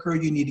that can occur,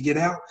 you need to get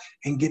out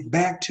and get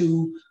back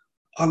to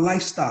a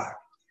lifestyle.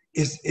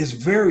 Is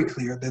very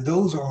clear that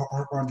those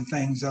are the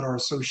things that are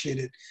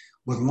associated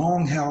with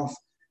long health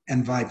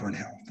and vibrant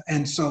health.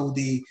 And so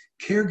the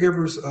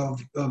caregivers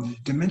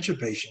of dementia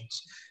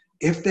patients,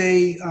 if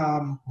they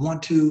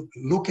want to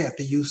look at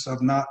the use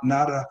of not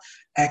a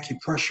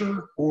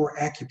acupressure or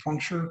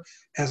acupuncture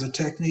as a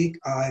technique,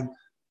 I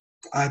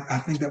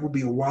think that would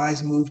be a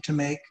wise move to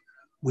make.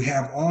 We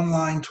have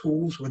online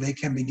tools where they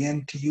can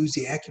begin to use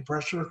the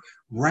acupressure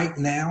right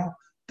now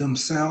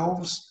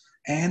themselves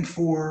and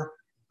for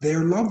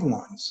their loved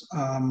ones.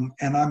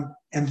 And I'm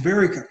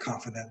very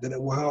confident that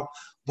it will help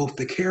both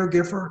the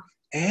caregiver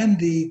and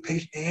the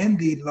patient and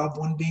the loved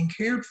one being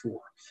cared for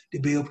to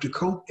be able to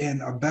cope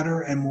in a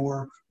better and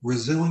more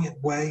resilient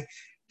way.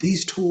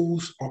 These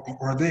tools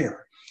are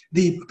there.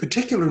 The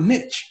particular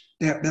niche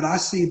that I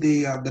see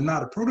the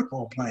NADA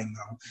protocol playing,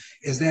 though,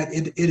 is that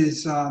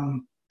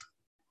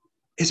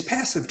it's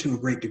passive to a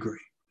great degree.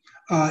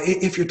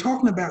 If you're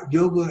talking about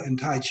yoga and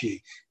Tai Chi,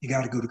 you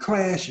got to go to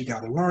class, you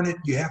got to learn it,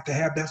 you have to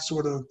have that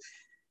sort of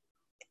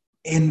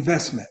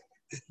investment.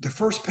 The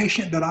first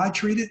patient that I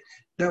treated,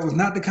 that was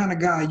not the kind of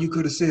guy you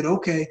could have said,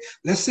 okay,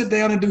 let's sit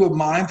down and do a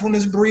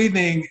mindfulness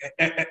breathing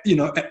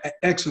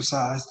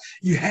exercise.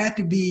 You had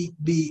to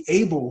be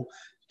able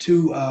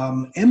to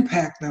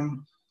impact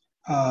them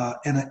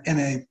in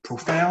a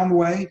profound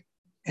way,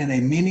 in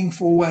a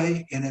meaningful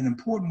way, in an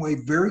important way,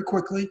 very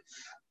quickly,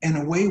 in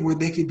a way where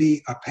they could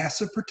be a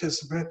passive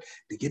participant,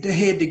 to get their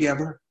head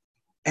together,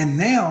 and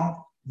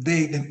now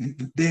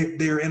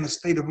they're in a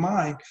state of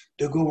mind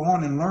to go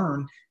on and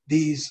learn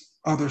these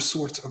other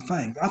sorts of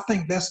things. I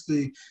think that's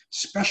the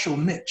special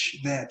niche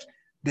that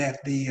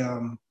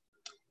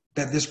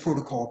this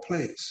protocol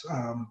plays.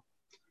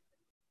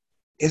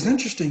 It's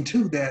interesting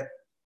too that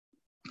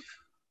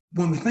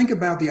when we think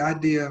about the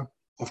idea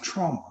of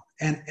trauma,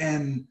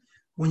 and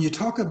when you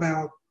talk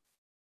about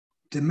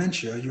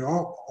dementia, you're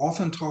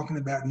often talking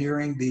about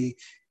nearing the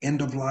end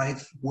of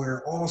life,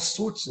 where all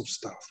sorts of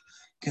stuff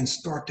can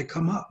start to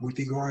come up with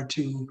regard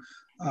to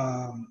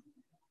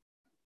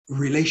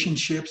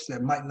relationships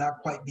that might not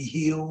quite be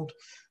healed,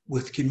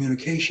 with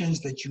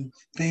communications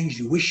things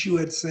you wish you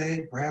had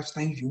said, perhaps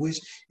things you wish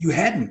you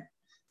hadn't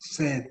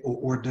said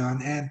or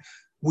done. And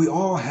we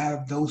all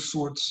have those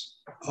sorts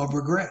of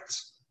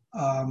regrets.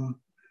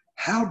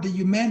 How do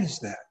you manage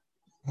that?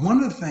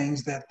 One of the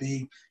things that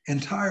the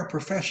entire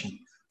profession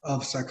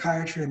of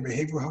psychiatry and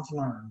behavioral health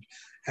learned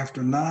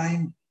after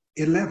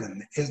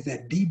 9/11 is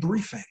that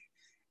debriefing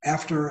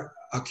after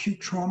acute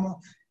trauma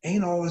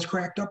ain't all it's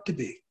cracked up to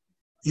be.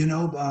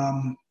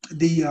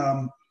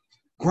 The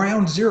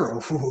ground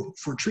zero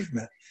for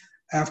treatment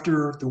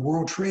after the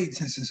World Trade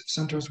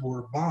Centers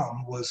were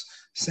bombed was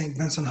St.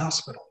 Vincent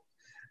Hospital.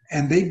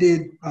 And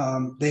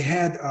they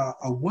had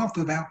a wealth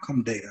of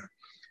outcome data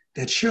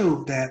that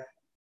showed that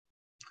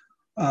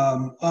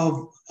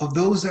of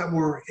those that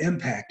were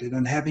impacted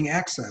and having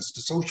access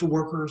to social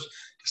workers,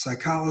 to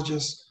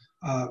psychologists,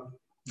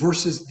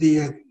 versus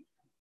the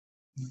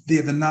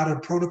NADA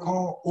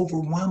protocol,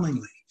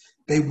 overwhelmingly,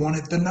 they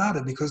wanted the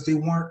NADA because they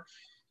weren't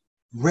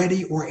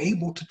ready or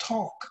able to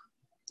talk.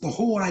 The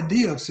whole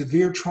idea of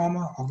severe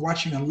trauma, of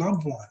watching a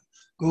loved one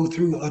go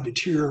through a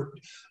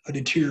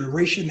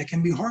deterioration that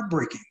can be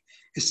heartbreaking,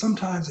 is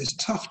sometimes it's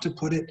tough to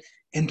put it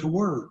into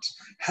words.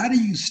 How do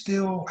you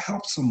still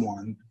help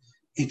someone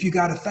if you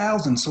got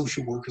 1,000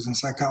 social workers and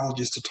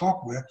psychologists to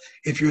talk with,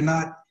 if you're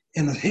not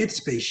in a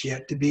headspace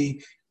yet to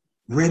be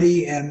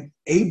ready and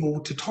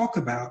able to talk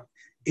about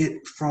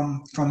it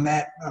from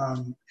that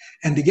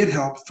and to get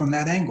help from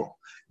that angle?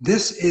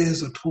 This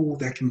is a tool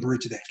that can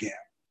bridge that gap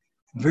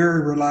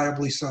very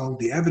reliably. So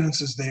the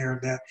evidence is there.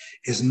 That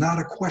is not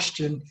a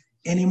question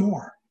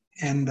anymore.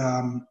 And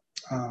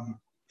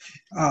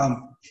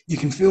you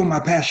can feel my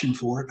passion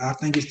for it. I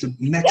think it's the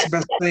next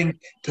best thing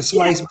to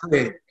sliced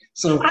bread.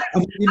 So I,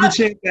 I'm going to give you a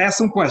chance to ask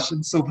some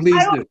questions. So please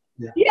I, do.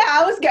 Yeah. yeah,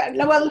 I was good.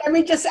 Well, let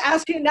me just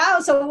ask you now.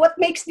 So what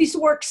makes this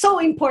work so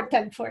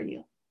important for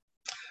you?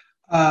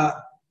 Uh,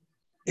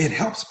 it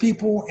helps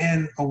people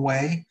in a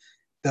way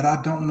that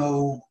I don't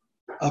know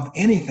of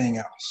anything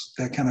else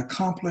that can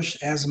accomplish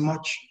as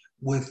much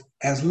with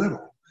as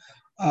little.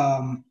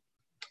 Um,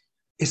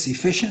 it's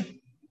efficient,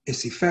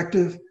 it's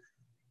effective,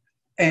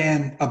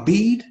 and a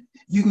bead,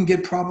 you can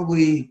get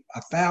probably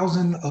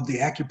 1,000 of the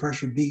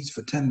acupressure beads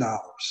for $10.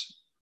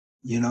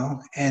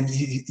 And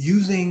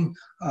using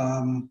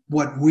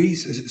what we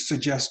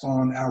suggest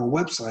on our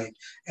website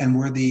and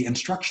where the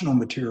instructional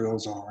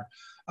materials are,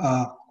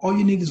 all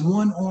you need is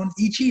one on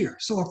each ear.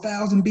 So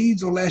 1,000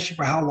 beads will last you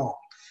for how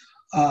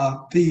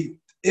long? The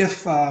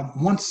if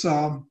once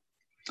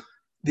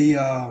the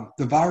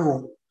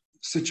viral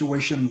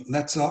situation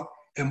lets up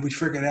and we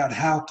figured out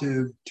how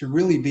to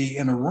really be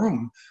in a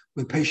room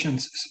with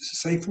patients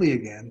safely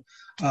again,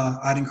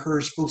 I'd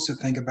encourage folks to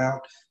think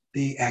about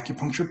the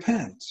acupuncture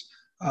pens.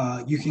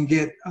 You can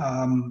get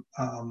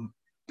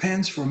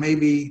pens for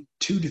maybe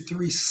 2 to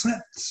 3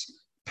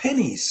 cents,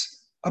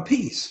 pennies a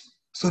piece.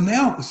 So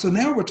now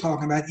we're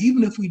talking about,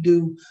 even if we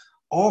do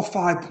all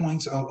 5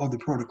 points of the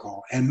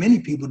protocol, and many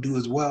people do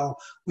as well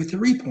with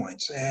 3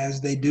 points, as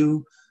they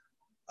do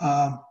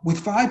with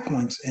 5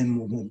 points in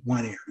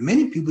one ear.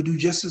 Many people do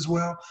just as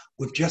well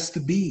with just the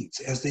beads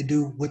as they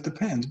do with the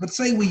pens. But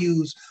say we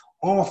use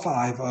all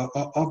five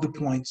of the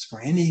points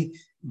for any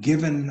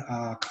given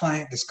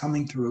client that's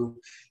coming through.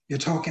 You're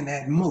talking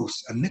at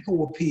most a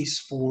nickel a piece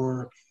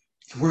for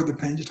the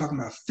pen. You're talking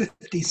about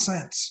 50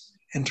 cents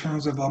in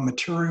terms of a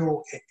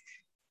material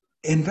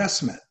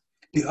investment.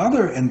 The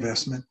other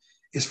investment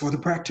is for the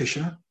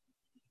practitioner.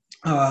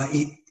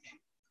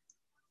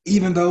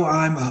 Even though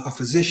I'm a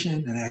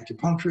physician and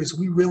acupuncturist,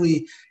 we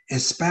really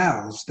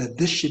espouse that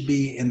this should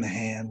be in the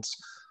hands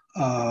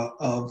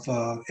of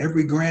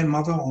every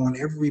grandmother on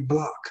every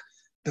block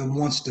that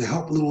wants to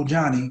help little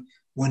Johnny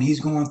when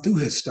he's going through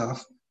his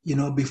stuff,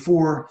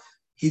 before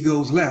he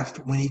goes left,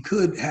 when he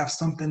could have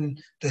something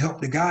to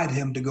help to guide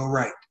him to go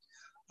right.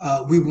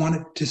 We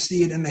wanted to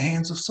see it in the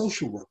hands of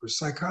social workers,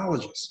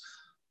 psychologists,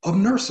 of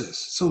nurses.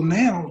 So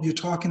now you're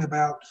talking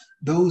about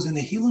those in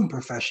the healing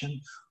profession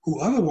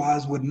who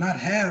otherwise would not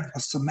have a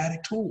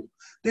somatic tool.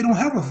 They don't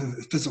have a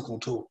physical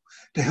tool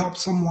to help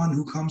someone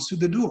who comes through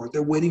the door.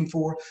 They're waiting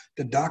for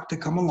the doc to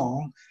come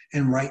along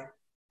and write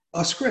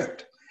a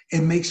script.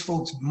 It makes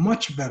folks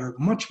much better,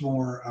 much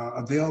more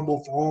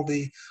available for all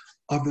the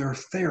other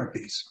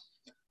therapies.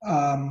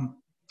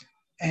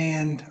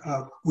 And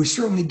we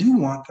certainly do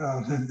want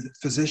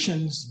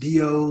physicians,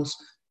 DOs,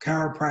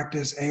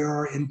 chiropractors,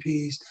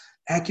 ARNPs,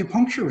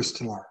 acupuncturists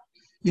to learn.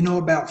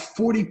 About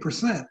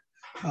 40%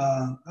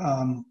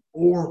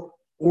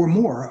 or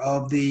more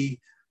of the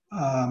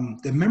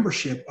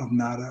membership of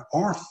NADA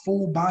are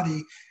full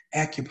body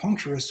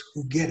acupuncturists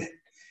who get it.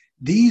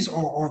 These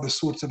are the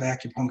sorts of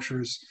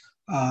acupuncturists.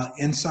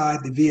 Inside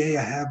the VA,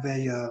 I have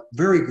a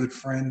very good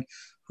friend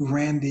who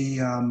ran the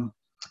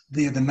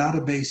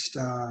NADA-based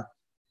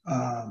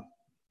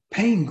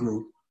pain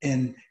group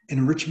in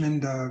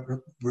Richmond,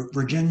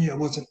 Virginia. It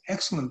was an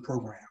excellent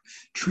program,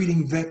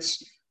 treating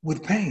vets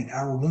with pain,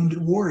 our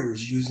wounded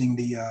warriors, using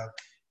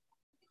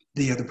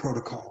the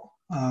protocol.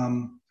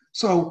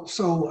 So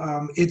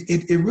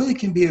it really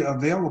can be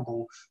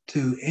available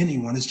to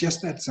anyone. It's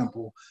just that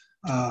simple.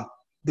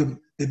 The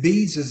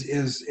beads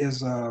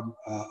is a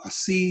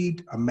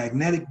seed, a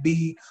magnetic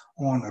bead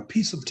on a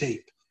piece of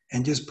tape,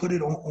 and just put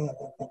it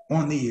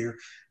on the ear.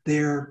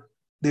 There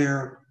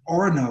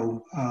are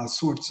no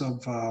sorts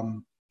of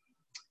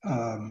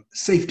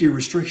safety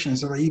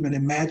restrictions that are even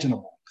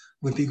imaginable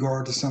with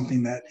regard to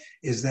something that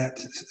is that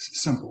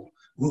simple.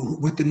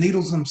 With the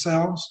needles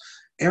themselves,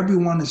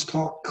 everyone is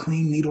taught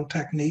clean needle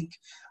technique,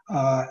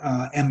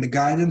 and the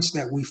guidance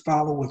that we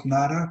follow with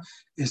NADA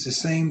is the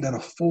same that a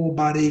full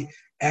body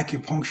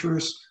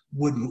acupuncturist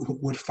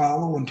would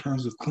follow in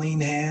terms of clean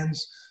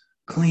hands,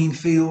 clean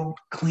field,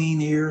 clean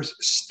ears,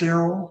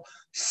 sterile,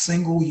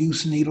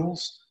 single-use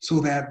needles, so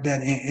that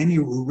any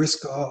risk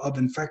of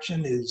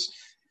infection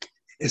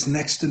is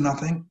next to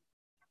nothing.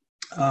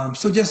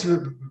 So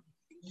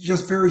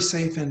just very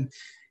safe and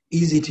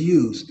easy to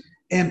use.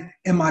 And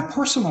in my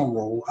personal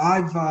role,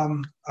 I've,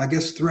 I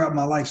guess throughout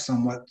my life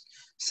somewhat,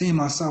 seen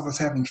myself as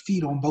having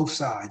feet on both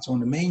sides,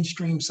 on the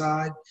mainstream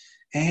side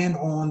and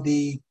on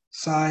the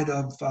side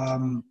of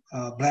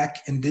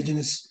Black,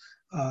 indigenous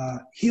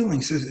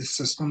healing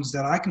systems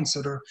that I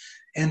consider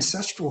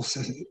ancestral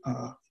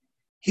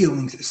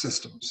healing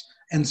systems.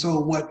 And so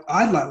what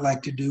I'd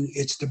like to do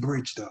is to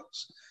bridge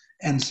those.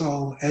 And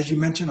so, as you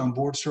mentioned, I'm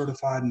board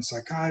certified in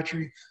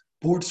psychiatry,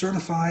 board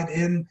certified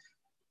in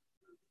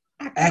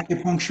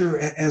acupuncture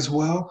as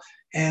well,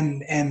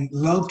 and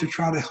love to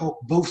try to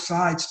help both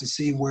sides to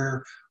see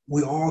where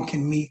we all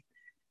can meet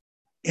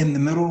in the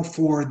middle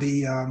for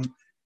the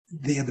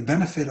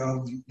benefit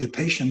of the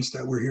patients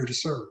that we're here to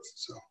serve.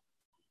 So,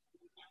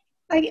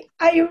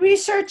 I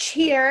research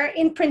here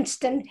in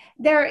Princeton.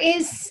 There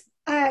is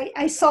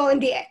I saw on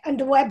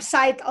the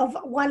website of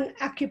one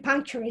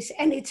acupuncturist,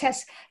 and it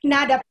says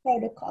nada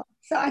protocol.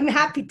 So I'm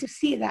happy to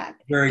see that.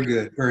 Very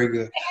good, very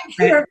good. I'm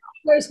sure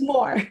there's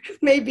more,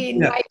 maybe in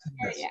Yes, my yes,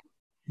 area.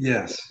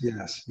 yes,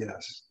 yes,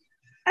 yes.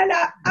 And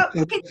That's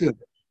good.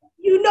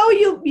 you know,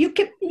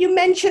 you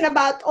mentioned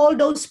about all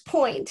those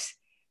points.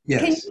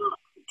 Can Yes. you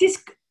just,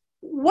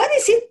 what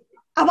is it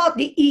about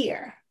the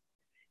ear?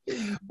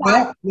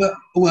 Well,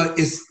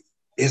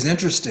 it's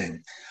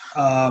interesting.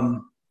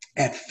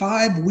 At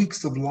 5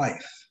 weeks of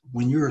life,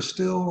 when you're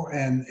still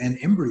an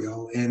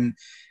embryo in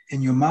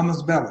your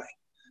mama's belly,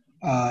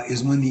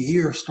 is when the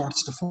ear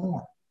starts to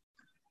form.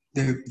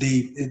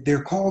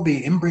 They're called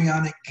the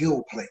embryonic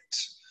gill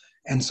plates.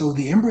 And so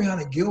the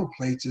embryonic gill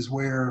plates is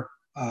where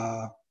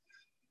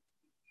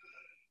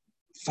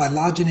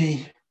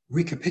phylogeny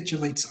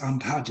recapitulates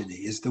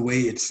ontogeny, is the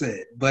way it's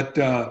said. But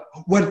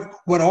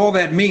what all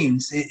that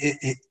means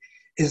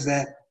is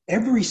that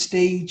every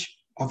stage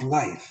of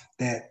life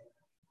that,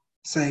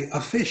 say, a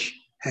fish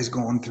has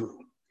gone through,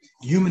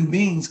 human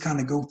beings kind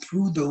of go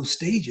through those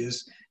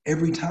stages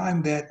every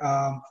time that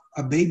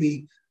a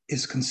baby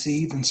is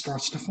conceived and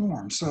starts to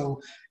form. So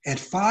at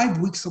 5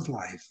 weeks of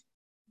life,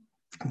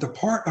 the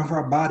part of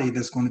our body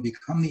that's going to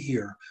become the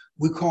ear,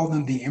 we call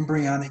them the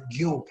embryonic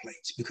gill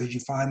plates, because you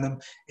find them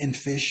in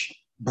fish,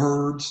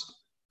 birds,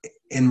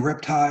 in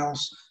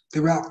reptiles,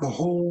 throughout the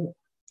whole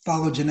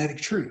phylogenetic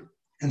tree.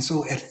 And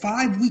so at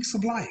 5 weeks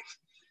of life,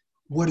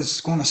 what is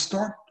going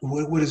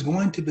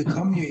to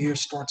become your ear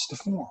starts to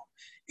form.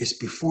 It's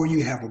before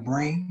you have a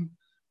brain,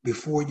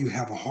 before you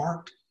have a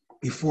heart,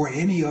 before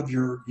any of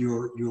your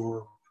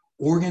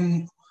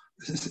organ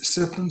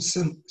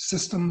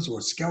systems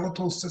or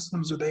skeletal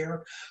systems are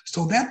there.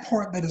 So that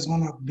part that is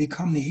going to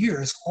become the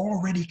ear is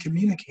already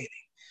communicating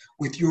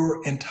with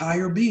your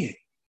entire being.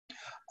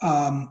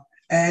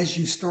 As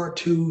you start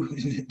to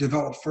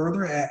develop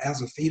further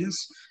as a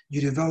fetus,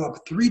 you develop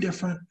 3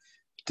 different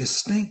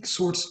distinct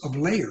sorts of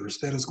layers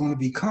that is going to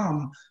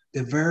become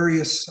the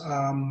various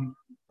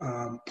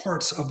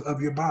parts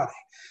of your body.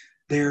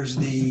 There's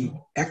the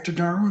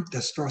ectoderm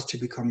that starts to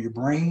become your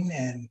brain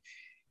and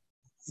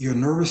your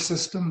nervous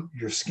system,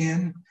 your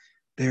skin.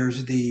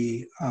 There's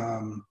the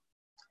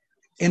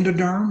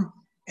endoderm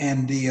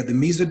and the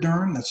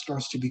mesoderm that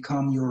starts to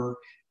become your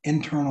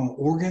internal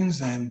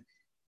organs and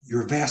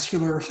your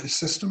vascular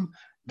system.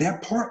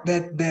 That part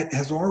that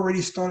has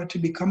already started to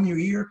become your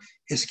ear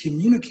is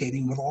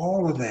communicating with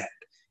all of that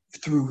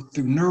through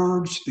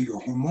nerves, through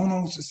your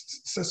hormonal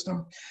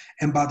system.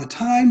 And by the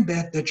time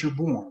that you're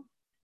born,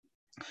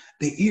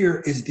 the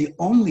ear is the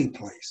only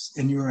place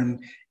in your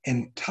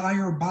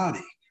entire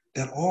body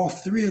that all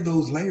 3 of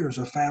those layers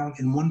are found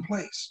in one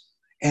place,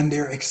 and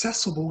they're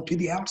accessible to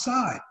the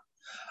outside.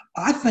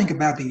 I think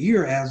about the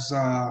ear as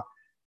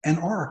an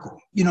auricle.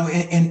 You know,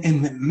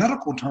 in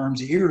medical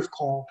terms, the ear is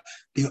called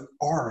the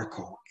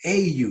auricle,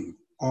 Auricular.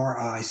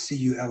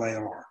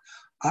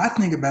 I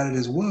think about it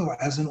as well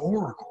as an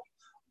oracle,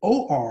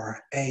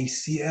 Oracle.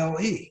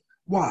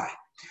 Why?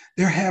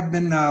 There have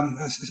been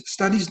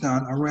studies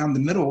done around the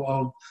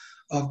middle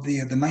of the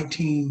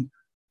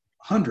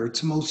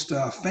 1900s, most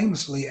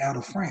famously out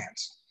of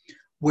France,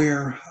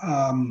 where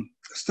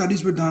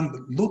studies were done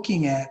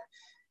looking at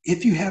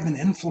if you have an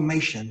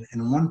inflammation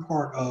in one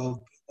part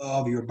of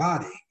your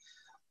body,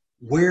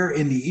 where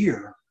in the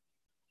ear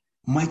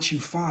might you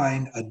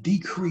find a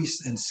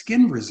decrease in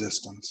skin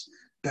resistance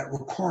that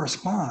will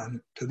correspond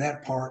to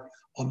that part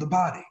of the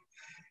body.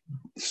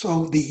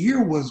 So the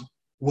ear was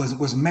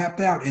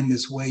mapped out in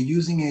this way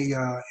using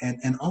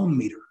an ohm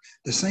meter,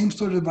 the same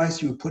sort of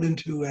device you would put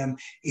into an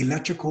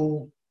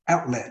electrical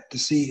outlet to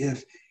see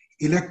if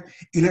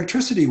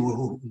electricity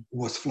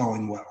was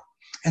flowing well.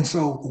 And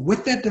so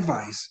with that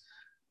device,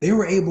 they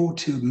were able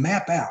to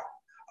map out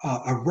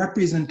a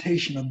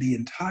representation of the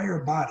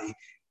entire body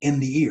in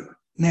the ear.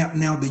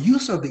 Now, the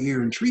use of the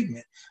ear in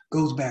treatment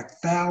goes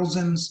back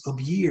thousands of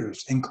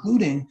years,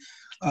 including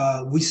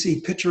we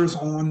see pictures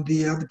on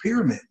the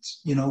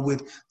pyramids, you know,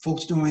 with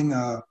folks doing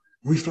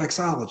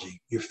reflexology,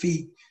 your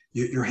feet,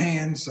 your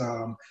hands,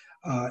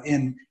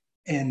 in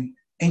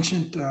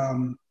ancient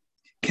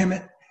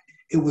Kemet,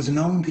 it was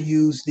known to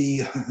use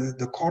the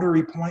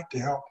cautery point to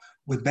help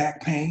with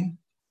back pain.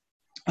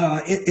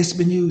 It's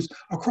been used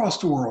across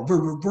the world.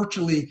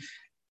 Virtually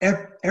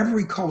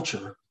every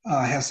culture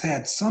has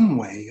had some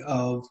way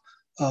of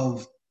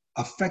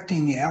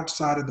affecting the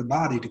outside of the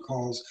body to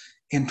cause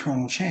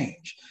internal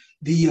change.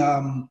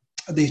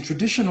 The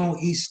traditional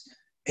East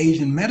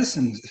Asian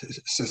medicine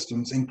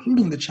systems,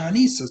 including the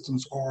Chinese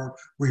systems, are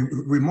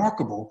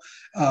remarkable,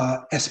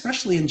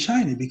 especially in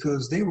China,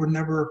 because they were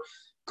never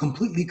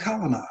completely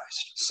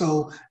colonized.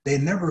 So they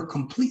never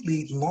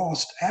completely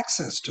lost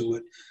access to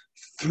it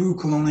through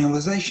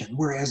colonialization,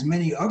 whereas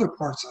many other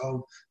parts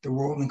of the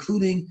world,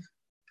 including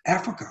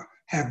Africa,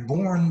 have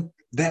borne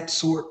that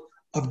sort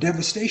of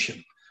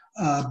devastation.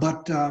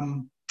 But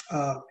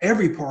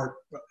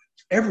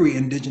every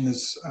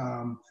indigenous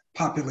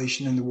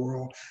population in the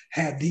world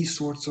had these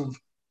sorts of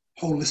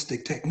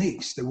holistic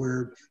techniques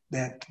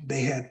that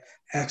they had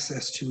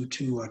access to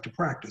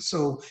practice.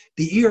 So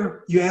the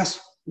ear, you ask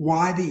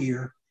why the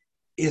ear?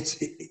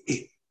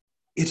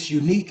 It's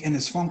unique in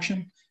its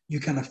function. You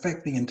can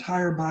affect the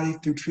entire body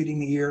through treating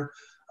the ear.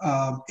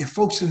 If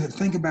folks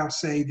think about,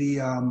 say,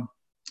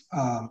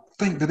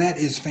 think that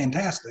is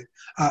fantastic,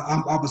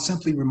 I would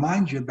simply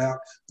remind you about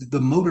the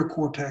motor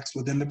cortex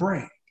within the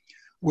brain,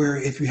 where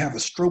if you have a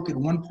stroke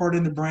in one part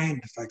in the brain,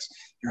 it affects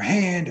your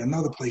hand,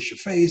 another place your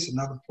face,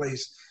 another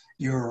place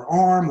your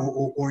arm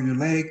or your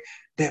leg.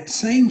 That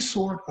same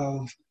sort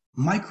of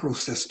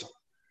microsystem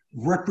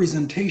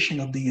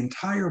representation of the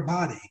entire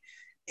body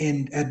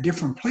at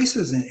different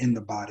places in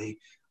the body,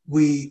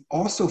 we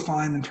also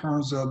find in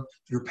terms of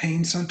your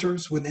pain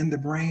centers within the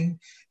brain,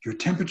 your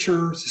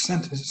temperature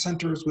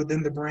centers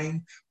within the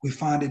brain. We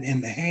find it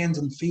in the hands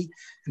and feet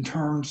in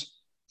terms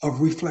of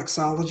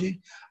reflexology.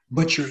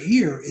 But your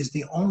ear is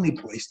the only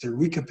place that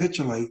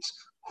recapitulates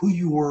who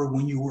you were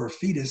when you were a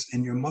fetus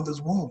in your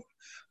mother's womb,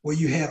 where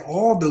you had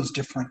all those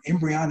different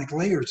embryonic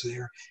layers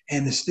there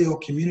and is still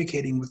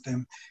communicating with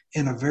them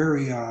in a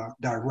very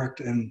direct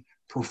and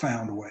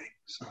profound way.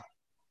 So.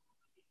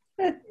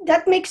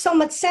 That makes so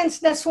much sense.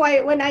 That's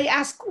why when I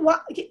ask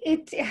what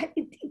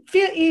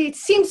it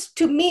seems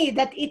to me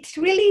that it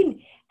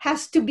really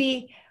has to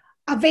be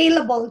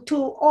available to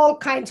all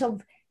kinds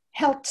of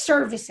health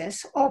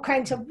services, all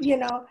kinds of,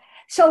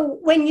 So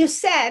when you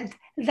said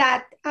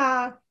that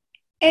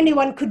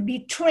anyone could be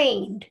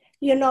trained,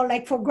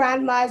 like for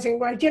grandmas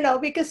and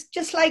because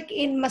just like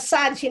in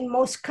massage in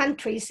most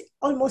countries,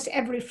 almost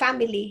every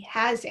family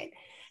has it.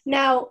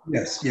 Now,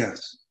 yes.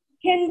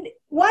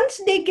 Once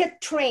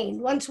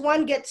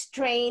one gets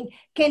trained,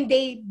 can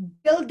they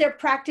build their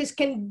practice?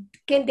 Can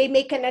they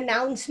make an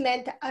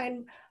announcement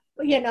and,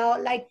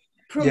 like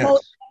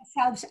promote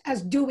themselves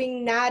as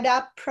doing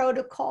NADA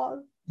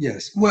protocol?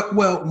 Yes.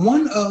 Well,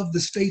 one of the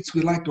states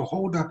we like to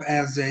hold up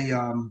as a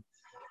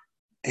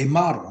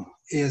model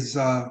is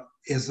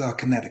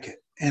Connecticut,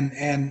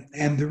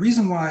 and the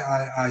reason why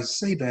I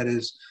say that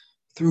is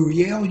through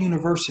Yale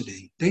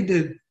University, they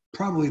did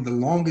probably the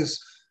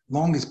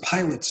longest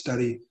pilot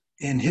study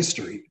in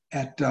history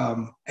at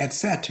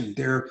SATU,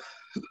 their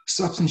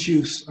substance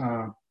use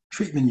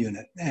treatment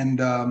unit, and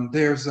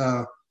there's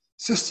a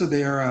sister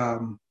there,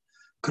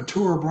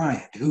 Couture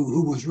Bryant,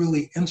 who was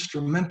really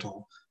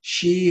instrumental.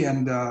 She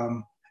and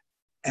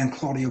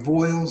Claudia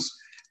Voiles,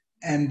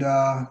 and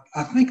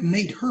I think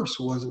Nate Hurst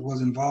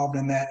was involved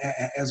in that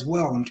as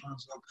well in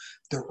terms of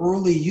the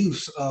early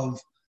use of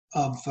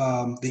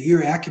the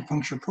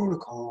EarAcuppuncture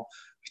protocol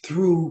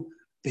through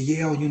the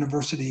Yale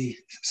University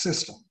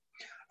system.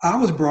 I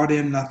was brought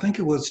in, I think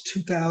it was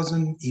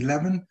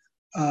 2011,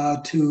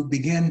 to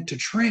begin to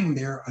train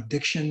their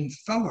addiction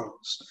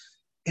fellows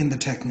in the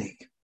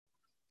technique.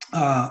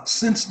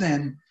 Since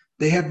then,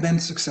 they have been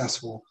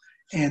successful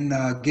in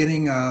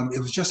getting, it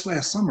was just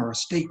last summer, a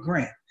state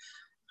grant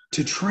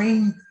to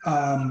train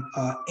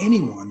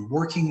anyone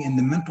working in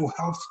the mental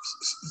health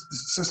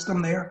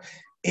system there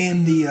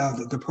in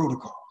the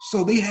protocol.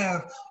 So they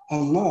have a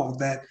law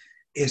that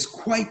is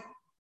quite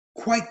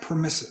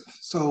permissive.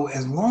 So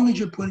as long as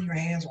you're putting your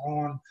hands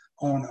on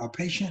a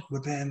patient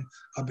within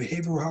a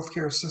behavioral health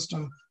care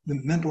system, the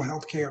mental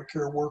health care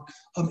work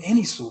of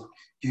any sort,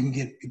 you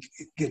can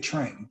get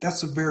trained.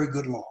 That's a very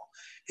good law.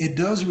 It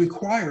does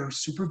require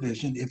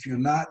supervision if you're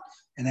not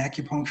an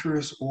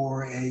acupuncturist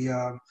or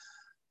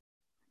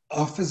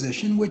a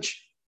physician,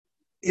 which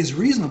is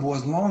reasonable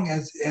as long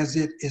as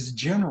it is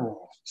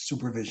general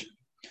supervision.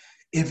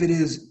 If it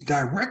is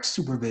direct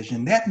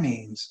supervision, that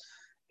means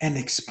an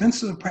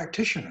expensive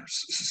practitioner,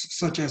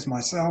 such as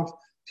myself,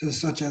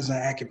 such as an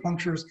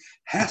acupuncturist,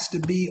 has to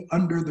be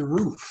under the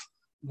roof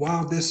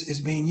while this is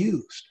being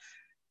used.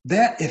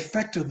 That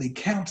effectively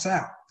counts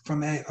out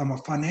from a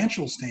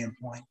financial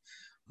standpoint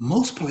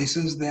most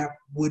places that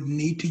would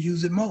need to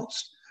use it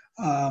most.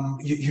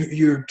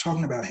 You're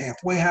talking about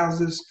halfway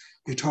houses.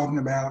 You're talking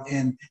about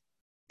in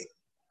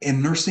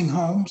nursing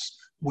homes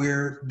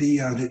where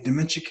the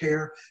dementia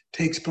care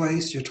takes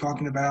place. You're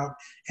talking about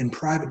in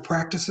private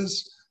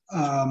practices.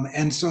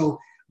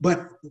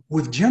 But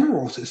with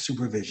general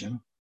supervision,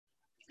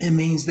 it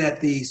means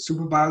that the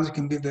supervisor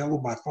can be available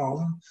by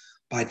phone,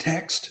 by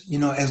text,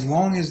 as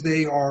long as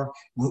they are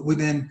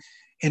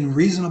in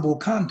reasonable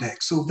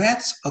context. So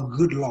that's a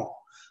good law.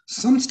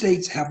 Some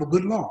states have a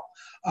good law.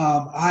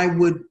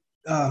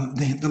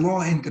 The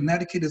law in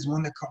Connecticut is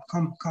one that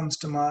comes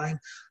to mind.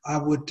 I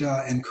would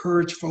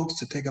encourage folks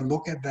to take a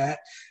look at that,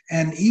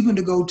 and even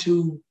to go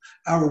to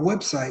our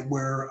website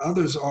where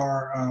others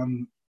are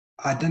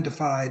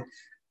identified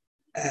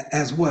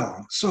as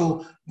well.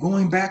 So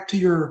going back to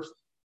your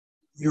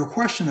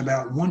question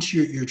about once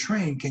you're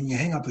trained, can you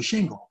hang up a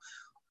shingle?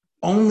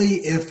 Only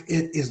if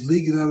it is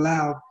legally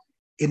allowed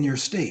in your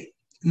state.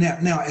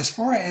 Now, as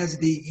far as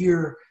the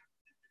ear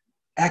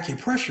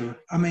acupressure,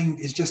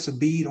 it's just a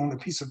bead on a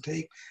piece of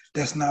tape.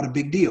 That's not a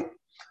big deal.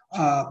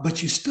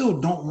 But you still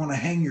don't want to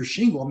hang your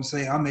shingle and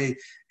say, I'm a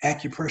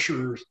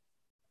acupressure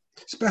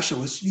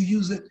specialist. You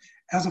use it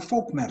as a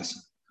folk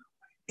medicine.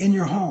 in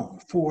your home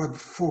for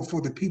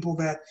the people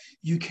that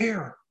you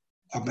care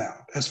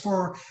about. As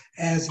far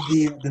as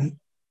the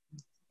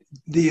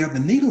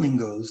needling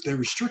goes, the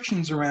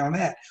restrictions around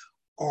that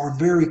are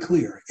very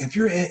clear. If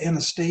you're in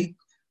a state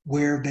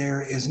where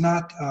there is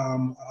not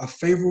a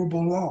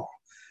favorable law,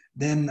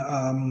 then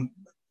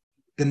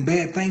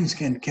bad things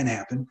can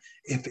happen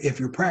if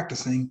you're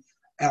practicing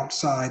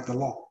outside the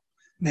law.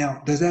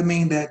 Now, does that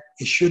mean that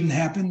it shouldn't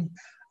happen?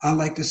 I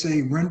like to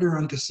say, render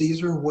unto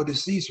Caesar what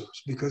is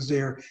Caesar's, because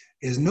there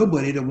is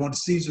nobody that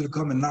wants Caesar to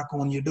come and knock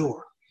on your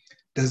door.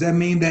 Does that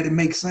mean that it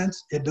makes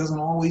sense? It doesn't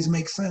always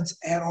make sense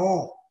at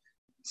all.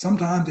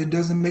 Sometimes it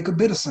doesn't make a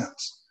bit of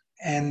sense.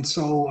 And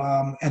so,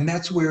 and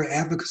that's where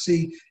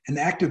advocacy and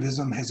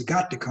activism has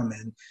got to come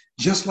in,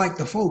 just like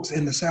the folks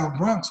in the South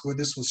Bronx where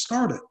this was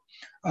started.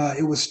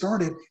 It was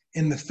started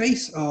in the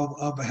face of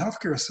a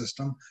healthcare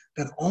system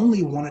that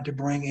only wanted to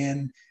bring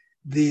in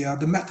the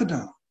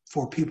methadone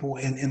for people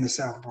in the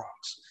South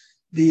Bronx.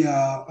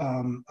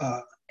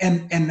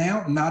 And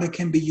now NADA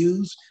can be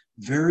used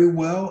very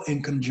well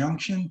in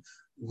conjunction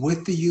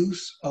with the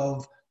use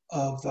of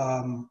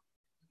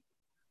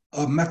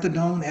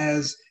methadone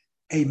as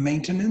a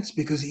maintenance,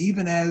 because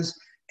even as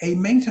a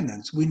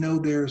maintenance, we know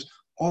there's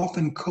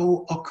often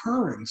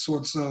co-occurring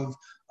sorts of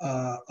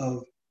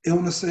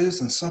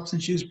illnesses and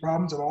substance use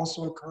problems that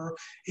also occur.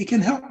 It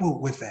can help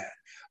with that.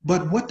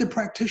 But what the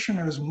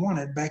practitioners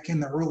wanted back in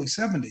the early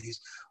 70s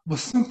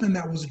was something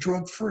that was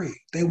drug-free.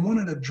 They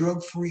wanted a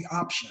drug-free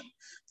option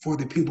for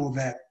the people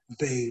that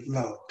they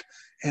loved,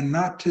 and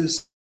not to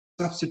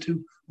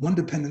substitute one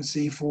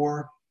dependency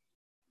for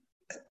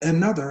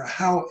another,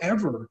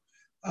 however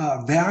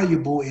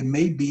valuable it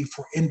may be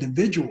for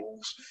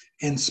individuals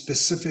in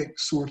specific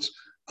sorts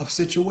of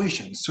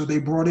situations. So they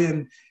brought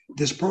in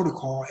this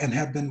protocol and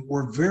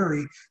were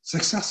very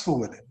successful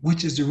with it,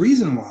 which is the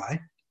reason why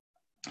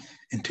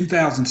in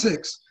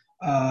 2006,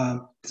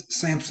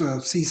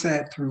 SAMHSA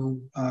CSAT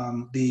through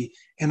the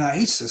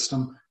NIH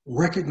system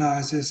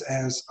recognized this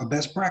as a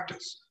best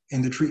practice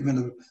in the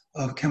treatment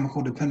of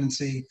chemical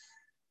dependency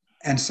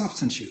and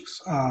substance use.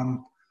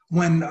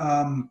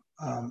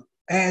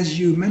 As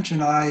you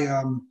mentioned,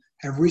 I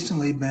have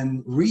recently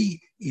been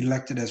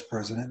re-elected as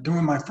president.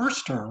 During my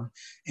first term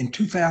in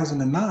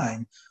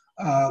 2009,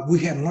 we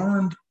had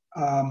learned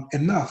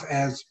enough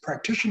as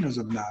practitioners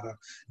of NADA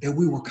that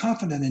we were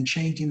confident in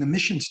changing the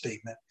mission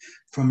statement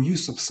from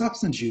use of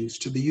substance use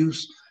to the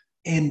use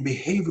in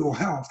behavioral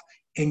health,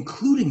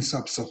 including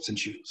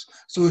substance use.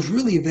 So it's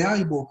really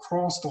valuable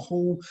across the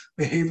whole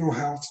behavioral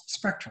health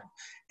spectrum,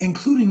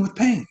 including with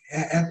pain.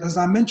 As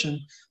I mentioned,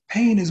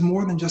 pain is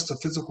more than just a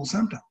physical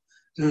symptom.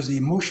 There's the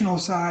emotional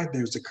side,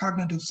 there's the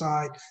cognitive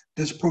side.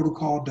 This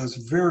protocol does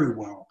very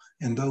well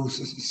in those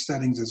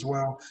settings as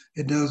well.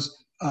 It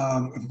does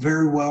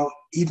very well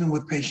even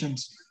with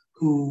patients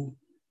who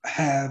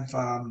have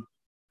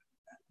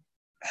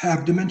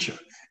dementia,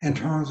 in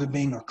terms of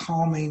being a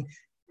calming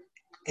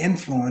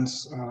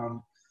influence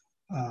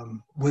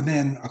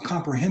within a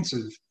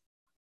comprehensive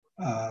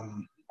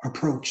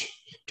approach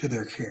to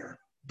their care.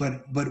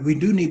 But we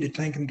do need to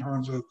think in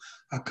terms of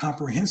a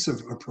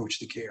comprehensive approach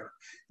to care.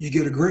 You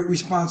get a great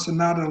response to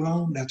NADA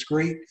alone, that's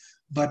great,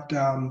 but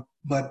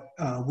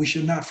we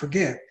should not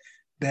forget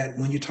that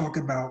when you talk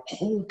about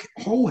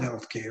whole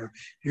health care,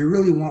 you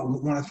really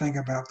want to think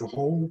about the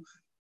whole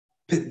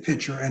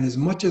picture. And as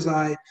much as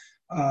I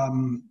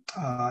am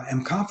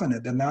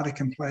confident that NADA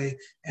can play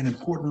an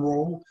important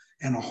role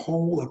in a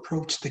whole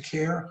approach to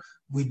care,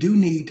 we do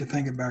need to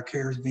think about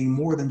care as being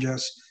more than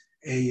just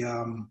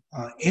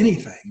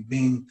anything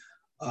being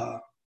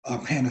a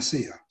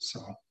panacea. So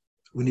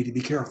we need to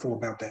be careful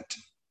about that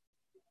too.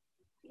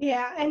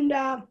 Yeah, and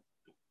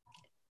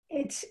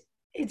it's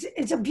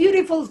a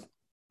beautiful.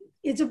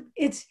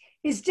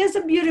 It's just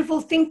a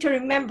beautiful thing to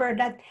remember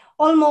that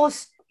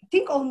almost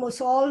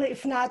all,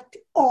 if not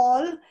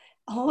all,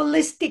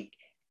 holistic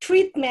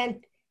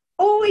treatment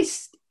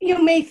always,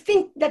 you may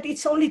think that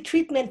it's only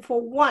treatment for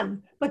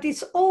one, but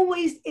it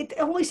always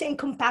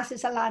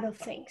encompasses a lot of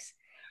things.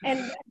 And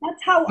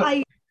that's how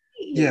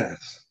Yes.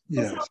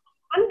 That's how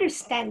I'm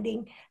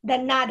understanding the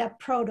NADA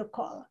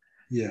protocol.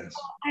 Yes.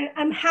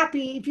 I'm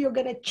happy if you're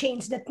going to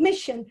change that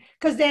mission,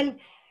 because then,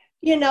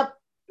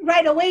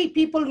 right away,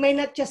 people may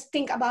not just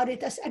think about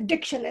it as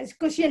addiction,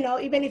 because,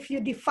 even if you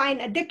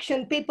define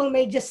addiction, people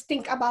may just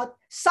think about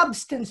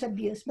substance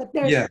abuse, but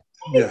there's many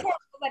forms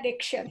of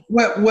addiction.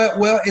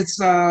 Well,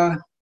 it's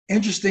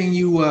interesting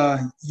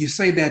you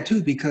say that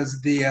too,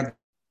 because the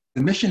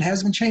mission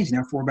has been changed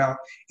now for about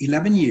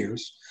 11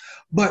 years.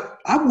 But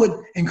I would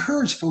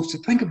encourage folks to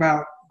think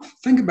about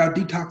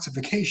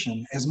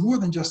detoxification as more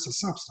than just a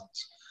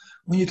substance.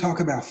 When you talk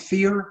about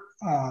fear,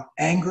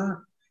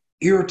 anger,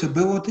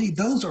 irritability,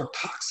 those are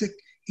toxic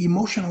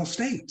emotional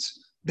states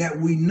that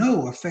we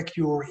know affect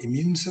your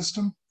immune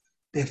system.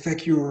 They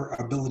affect your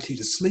ability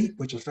to sleep,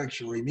 which affects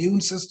your immune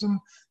system.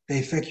 They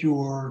affect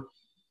your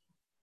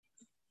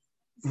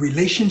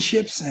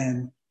relationships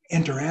and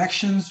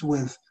interactions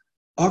with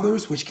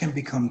others, which can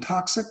become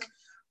toxic.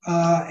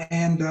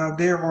 And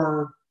there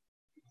are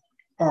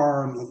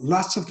are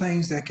lots of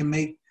things that can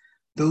make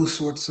those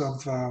sorts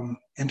of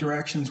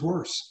interactions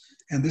worse.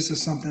 And this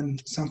is something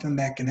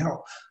that can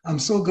help. I'm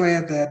so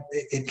glad that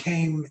it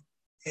came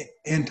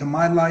into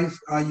my life.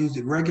 I use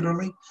it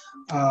regularly,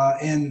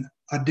 in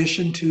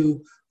addition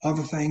to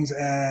other things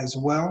as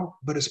well,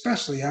 but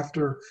especially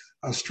after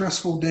a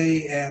stressful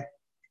day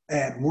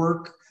at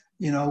work,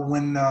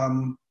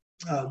 when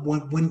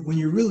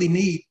you really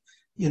need,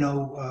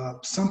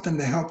 something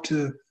to help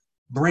to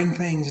bring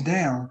things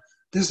down.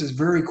 This is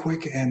very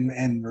quick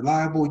and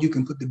reliable. You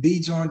can put the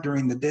beads on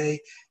during the day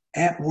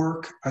at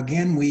work.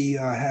 Again, we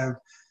have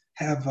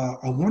a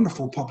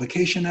wonderful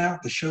publication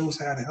out that shows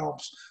how it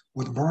helps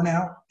with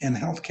burnout in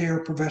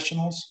healthcare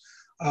professionals.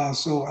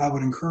 So I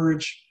would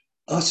encourage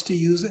us to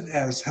use it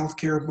as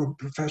healthcare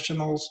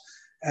professionals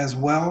as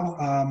well,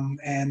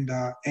 and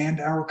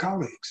our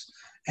colleagues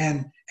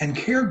and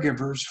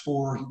caregivers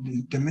for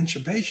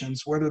dementia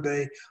patients, whether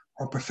they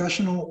are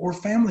professional or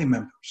family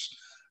members,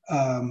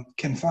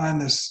 can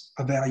find this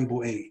a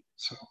valuable aid.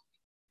 So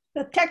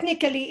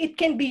technically, it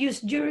can be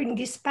used during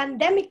this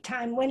pandemic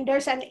time when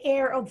there's an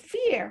air of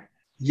fear.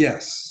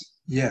 Yes.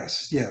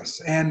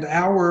 And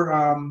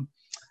our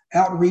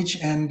outreach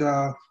and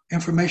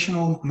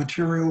informational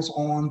materials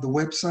on the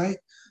website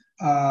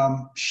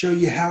show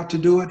you how to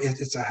do it.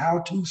 It's a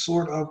how-to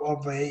sort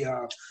of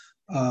a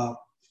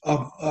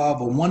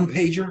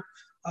one-pager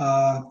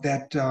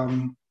that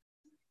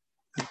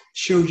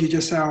shows you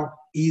just how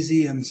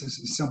easy and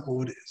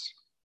simple it is.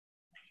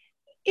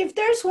 If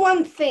there's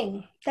one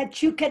thing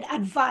that you could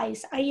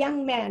advise a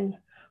young man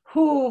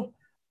who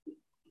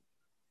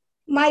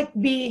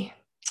might be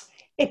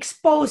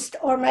exposed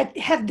or might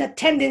have the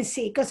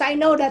tendency, because I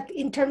know that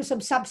in terms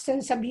of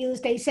substance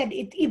abuse, they said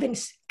it even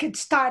could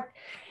start,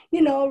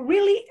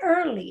 really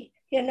early,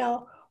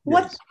 what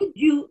Yes.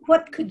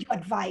 what could you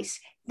advise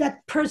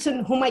that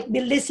person who might be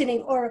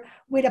listening, or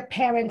with a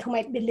parent who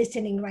might be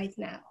listening right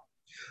now?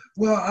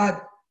 Well,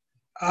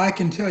 I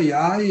can tell you,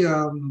 I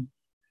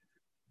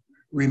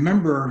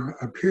remember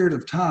a period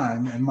of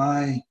time in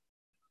my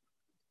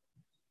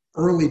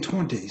early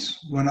 20s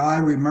when I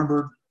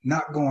remembered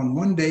not going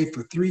one day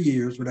for 3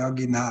 years without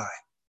getting high.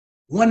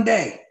 One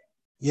day,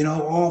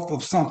 off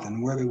of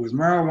something, whether it was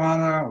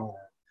marijuana or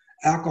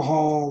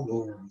alcohol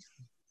or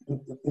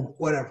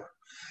whatever.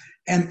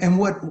 And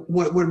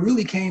what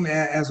really came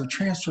as a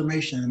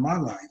transformation in my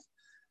life,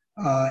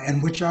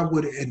 and which I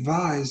would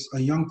advise a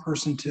young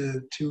person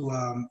to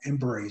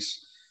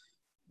embrace,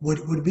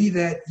 would be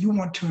that you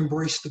want to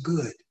embrace the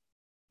good.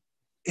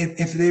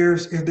 If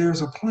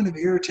there's a point of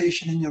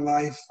irritation in your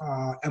life,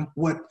 and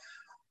what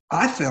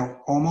I felt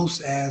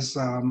almost as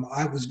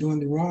I was doing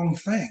the wrong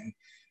thing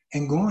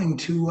and going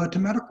to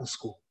medical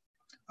school.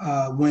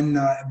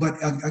 But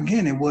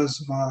again, it was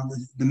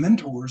the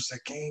mentors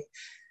that came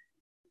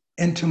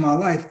into my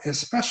life,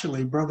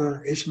 especially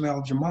Brother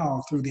Ishmael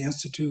Jamal through the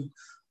Institute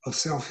of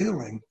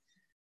Self-Healing,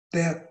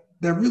 that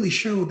really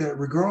showed that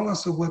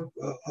regardless of what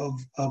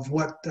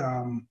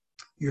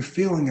you're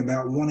feeling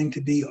about wanting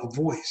to be a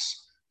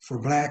voice for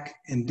Black,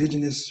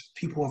 Indigenous,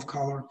 people of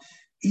color,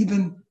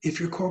 even if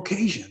you're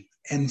Caucasian,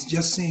 and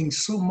just seeing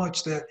so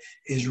much that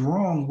is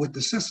wrong with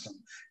the system,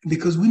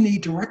 because we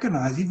need to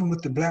recognize, even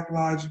with the Black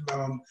Lives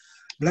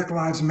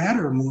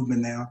Matter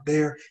movement now,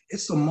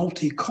 it's a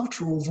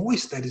multicultural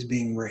voice that is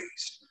being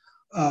raised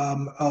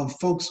of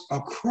folks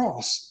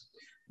across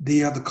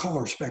the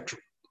color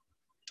spectrum.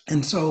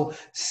 And so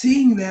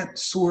seeing that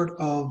sort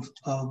of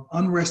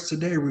unrest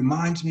today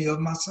reminds me of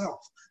myself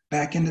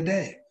back in the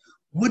day.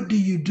 What do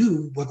you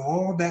do with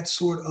all that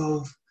sort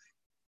of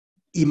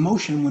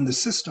emotion when the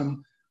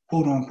system,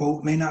 quote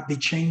unquote, may not be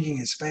changing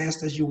as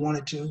fast as you want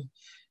it to?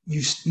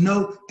 You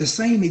know, the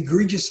same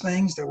egregious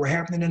things that were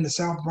happening in the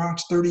South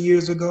Bronx 30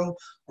 years ago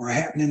are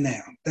happening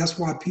now. That's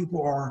why people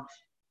are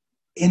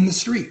in the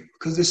street,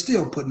 because they're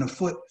still putting a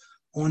foot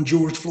on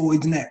George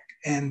Floyd's neck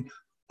and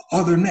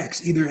other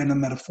necks, either in a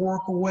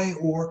metaphorical way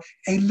or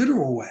a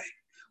literal way.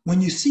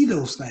 When you see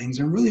those things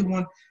and really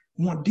want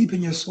deep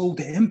in your soul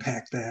to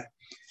impact that,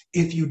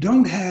 if you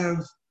don't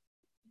have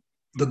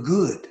the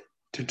good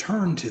to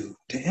turn to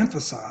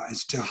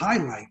emphasize, to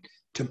highlight,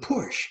 to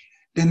push,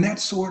 then that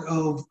sort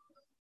of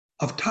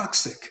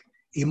toxic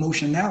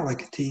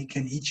emotionality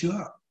can eat you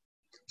up.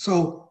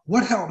 So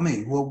what helped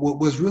me what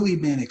was really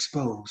being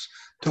exposed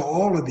to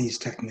all of these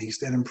techniques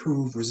that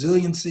improve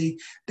resiliency,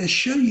 that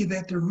show you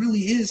that there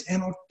really is,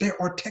 and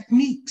there are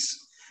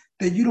techniques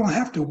that you don't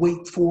have to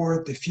wait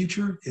for. The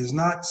future is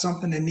not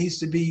something that needs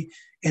to be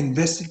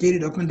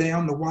investigated up and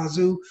down the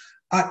wazoo.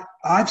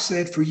 I've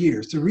said for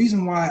years, the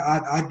reason why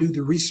I do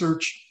the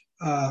research,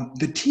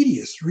 the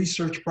tedious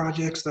research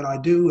projects that I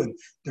do and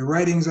the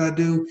writings I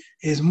do,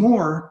 is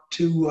more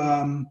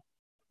to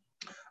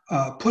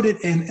put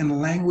it in a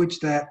language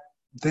that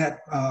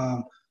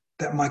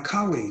my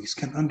colleagues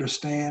can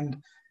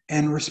understand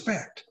and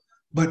respect.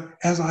 But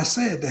as I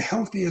said, the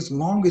healthiest,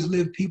 longest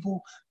lived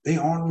people, they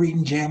aren't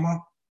reading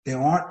JAMA. They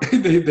aren't.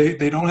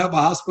 They don't have a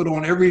hospital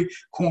on every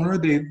corner.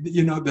 They're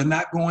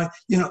not going.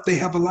 They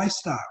have a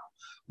lifestyle.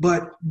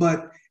 But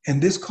in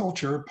this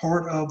culture,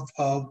 part of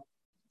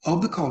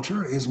of the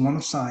culture is one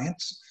of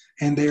science,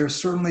 and there's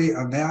certainly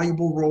a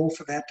valuable role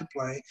for that to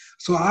play.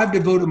 So I've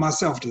devoted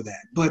myself to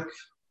that. But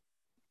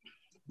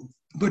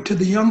to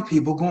the young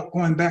people,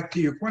 going back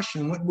to your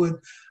question, what would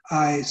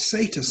I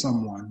say to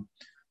someone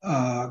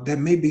that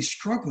may be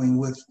struggling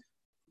with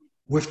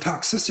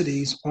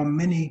toxicities on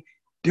many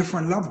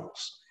different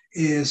levels?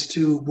 Is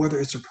to,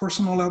 whether it's a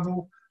personal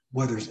level,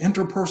 whether it's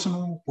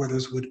interpersonal, whether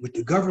it's with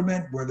the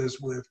government, whether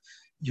it's with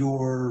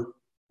your,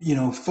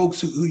 folks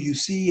who you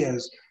see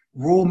as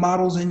role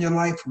models in your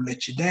life who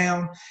let you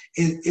down,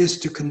 is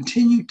to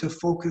continue to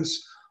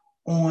focus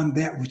on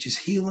that which is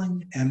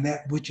healing and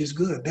that which is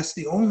good. That's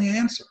the only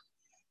answer.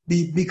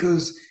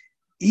 Because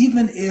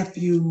even if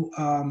you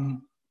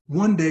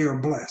one day are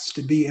blessed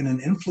to be in an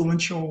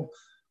influential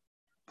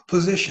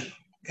position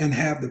and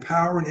have the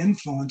power and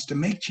influence to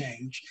make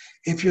change,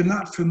 if you're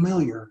not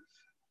familiar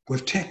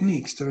with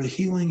techniques that are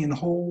healing and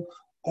whole,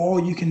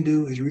 all you can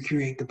do is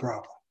recreate the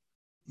problem,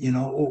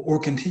 or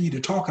continue to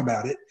talk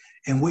about it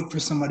and wait for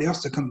somebody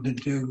else to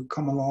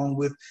come along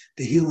with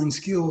the healing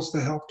skills to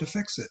help to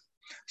fix it.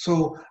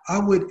 So I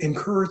would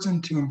encourage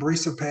them to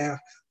embrace a path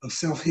of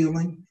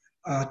self-healing,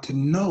 to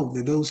know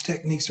that those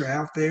techniques are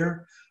out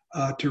there,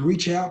 to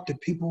reach out to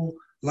people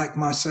like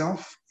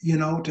myself,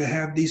 to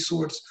have these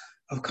sorts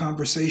of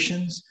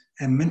conversations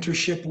and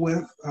mentorship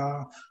with,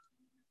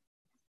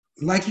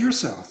 like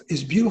yourself.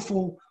 It's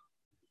beautiful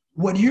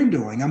what you're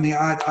doing. I mean,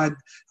 I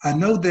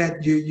know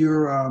that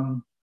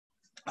you're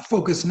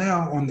focused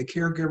now on the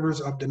caregivers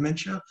of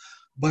dementia,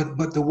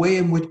 but the way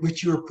in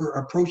which you're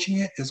approaching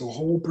it is a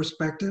whole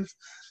perspective.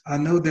 I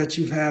know that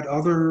you've had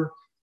other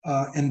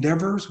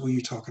endeavors where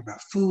you talk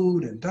about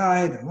food and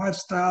diet and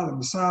lifestyle and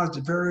massage,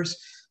 the various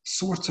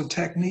sorts of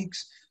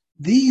techniques.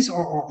 These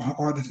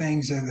are the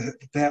things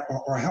that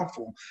are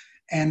helpful,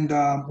 and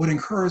would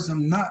encourage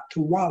them not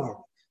to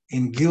wallow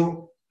in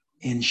guilt,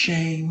 in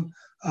shame.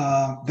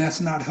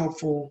 That's not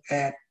helpful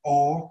at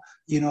all.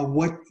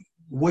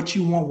 What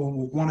you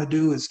want to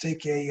do is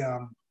take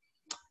I'm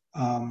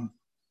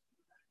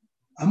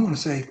going to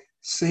say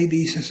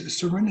the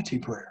serenity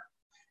prayer.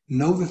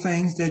 Know the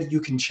things that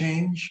you can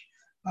change,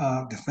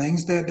 the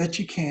things that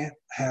you can't.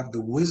 Have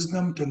the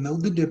wisdom to know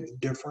the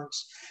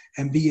difference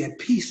and be at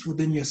peace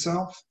within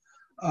yourself.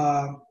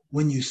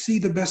 When you see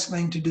the best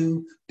thing to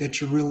do,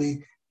 that you're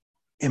really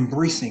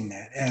embracing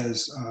that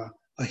as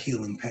a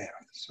healing path.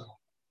 So,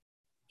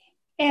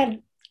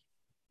 And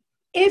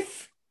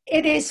if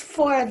it is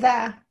for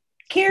the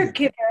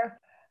caregiver,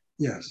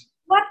 yes.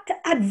 What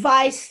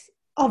advice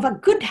of a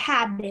good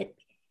habit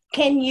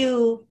can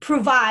you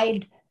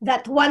provide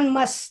that one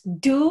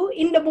must do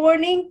in the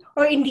morning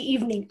or in the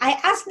evening? I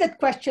asked that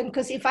question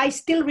because if I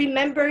still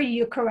remember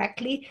you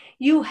correctly,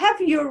 you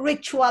have your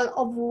ritual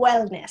of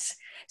wellness.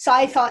 So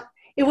I thought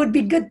it would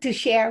be good to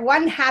share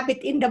one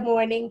habit in the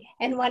morning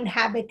and one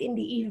habit in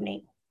the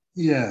evening.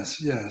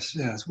 Yes.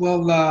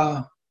 Well,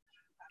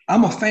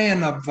 I'm a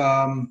fan of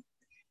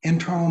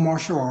internal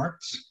martial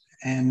arts.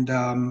 And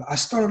I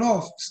started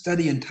off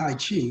studying Tai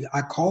Chi.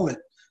 I call it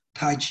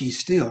Tai Chi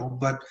still,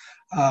 but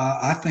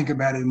I think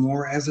about it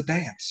more as a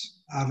dance.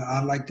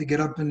 I like to get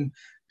up and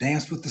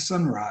dance with the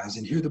sunrise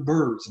and hear the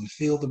birds and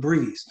feel the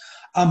breeze.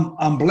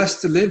 I'm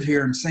blessed to live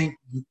here in St.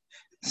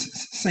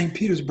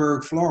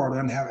 Petersburg, Florida,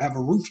 and have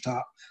a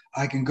rooftop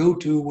I can go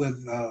to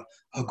with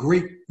a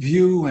great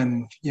view,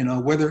 and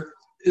whether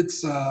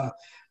it's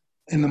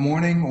in the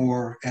morning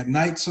or at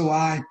night. So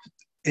I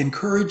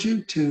encourage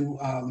you to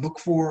look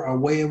for a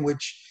way in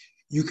which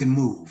you can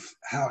move.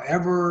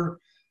 However,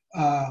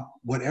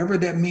 whatever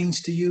that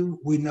means to you,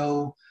 we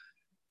know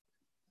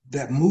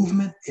that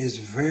movement is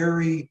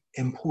very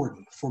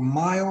important for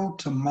mild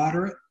to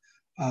moderate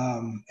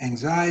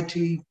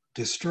anxiety,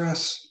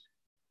 distress,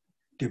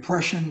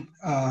 depression.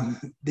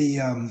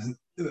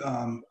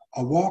 A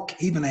walk,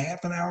 even a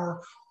half an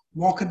hour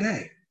walk a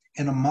day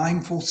in a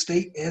mindful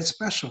state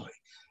especially,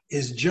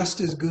 is just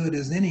as good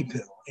as any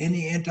pill,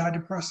 any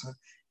antidepressant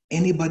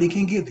anybody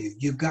can give you.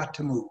 You've got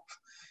to move.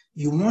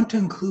 You want to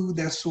include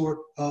that sort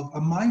of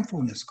a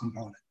mindfulness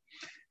component.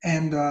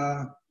 And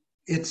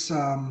it's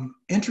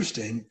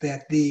interesting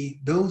that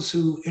those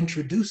who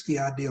introduced the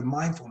idea of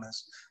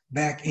mindfulness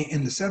back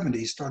in the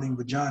 70s, starting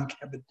with John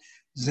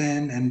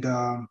Kabat-Zinn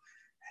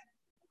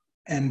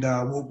and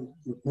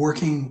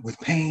working with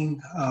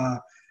pain,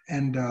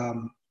 and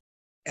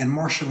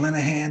Marsha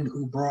Linehan,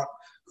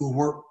 who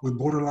worked with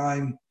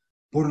borderline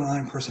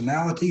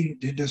personality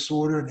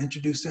disorder and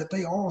introduced that,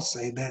 they all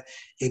say that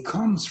it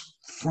comes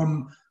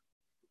from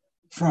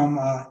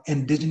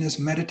indigenous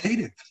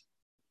meditative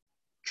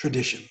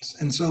traditions.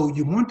 And so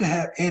you want to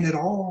have, and it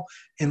all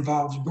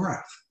involves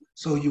breath.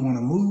 So you want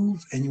to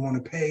move and you want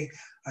to pay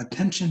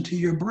attention to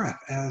your breath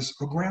as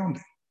a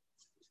grounding.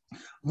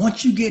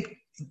 Once you get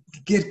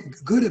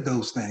good at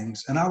those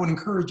things, and I would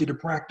encourage you to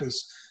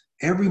practice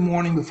every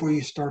morning before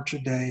you start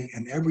your day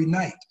and every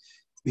night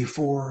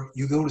before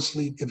you go to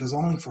sleep, if it's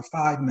only for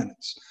 5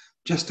 minutes,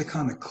 just to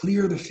kind of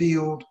clear the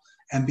field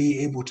and be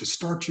able to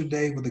start your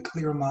day with a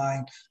clear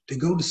mind, to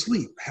go to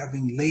sleep,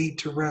 having laid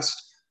to rest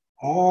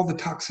all the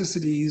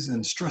toxicities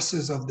and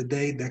stresses of the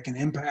day that can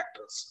impact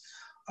us.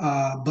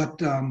 But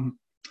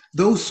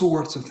those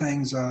sorts of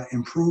things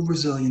improve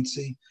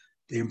resiliency,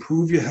 they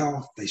improve your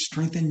health, they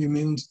strengthen your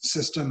immune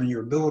system and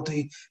your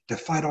ability to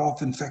fight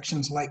off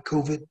infections like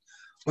COVID,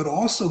 but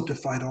also to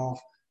fight off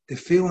the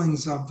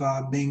feelings of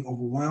being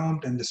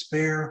overwhelmed and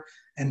despair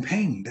and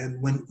pain that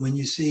when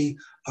you see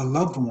a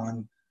loved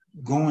one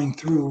going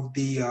through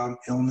the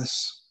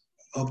illness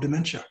of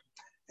dementia.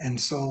 And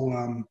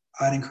so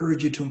I'd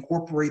encourage you to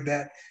incorporate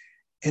that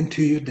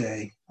into your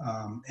day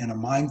in a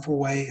mindful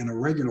way, in a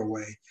regular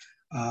way.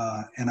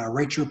 And I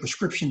write your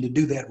prescription to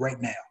do that right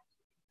now.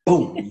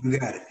 Boom, you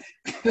got it.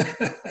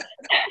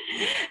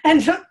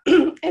 And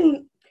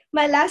and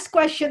my last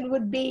question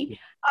would be,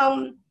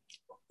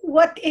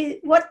 what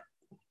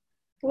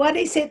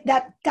is it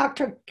that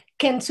Dr.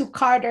 Kensu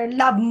Carter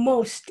loved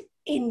most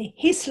in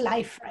his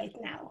life right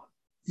now?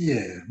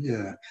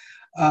 Yeah.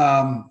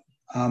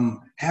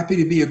 I'm happy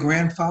to be a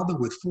grandfather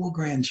with 4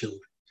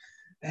 grandchildren.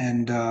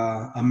 And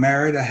I'm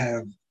married. I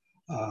have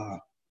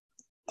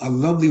a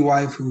lovely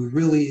wife who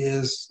really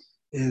is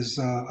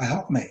a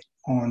helpmate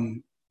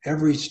on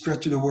every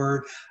stretch of the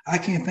word. I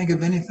can't think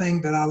of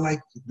anything that I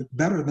like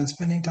better than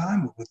spending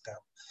time with them.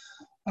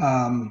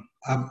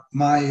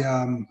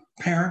 My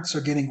parents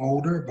are getting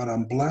older, but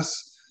I'm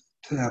blessed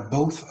to have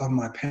both of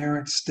my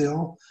parents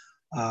still.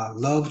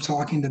 Love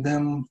talking to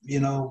them,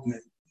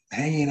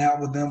 hanging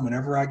out with them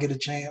whenever I get a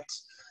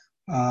chance.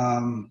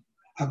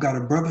 I've got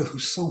a brother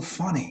who's so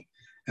funny.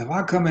 If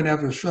I come in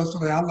after a stressful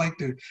day, I like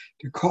to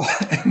call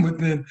him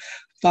within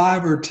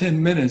 5 or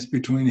 10 minutes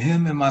between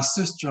him and my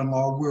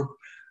sister-in-law. We're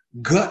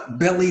gut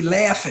belly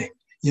laughing,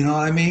 you know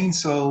what I mean?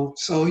 So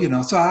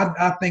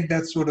I think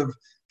that sort of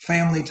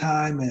family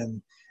time and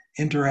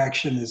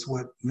interaction is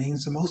what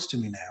means the most to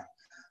me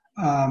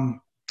now.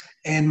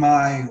 And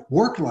my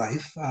work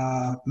life,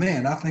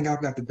 man, I think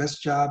I've got the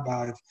best job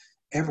I've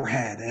ever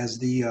had as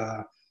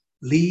the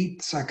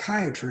lead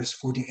psychiatrist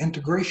for the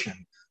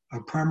integration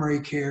of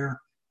primary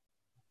care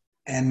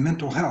and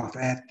mental health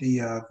at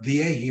the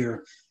VA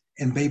here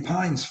in Bay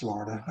Pines,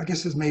 Florida. I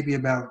guess it's maybe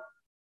about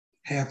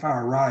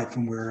half-hour ride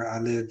from where I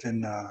live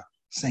in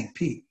St.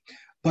 Pete.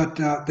 But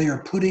they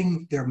are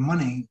putting their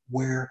money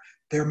where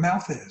their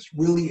mouth is,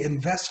 really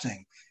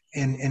investing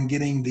in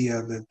getting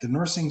the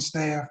nursing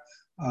staff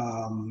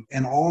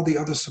and all the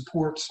other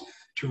supports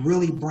to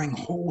really bring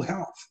whole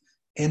health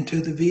into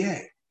the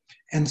VA.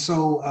 And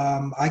so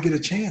I get a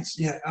chance.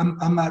 Yeah,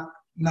 I'm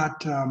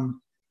not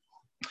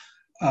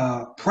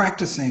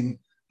practicing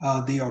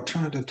the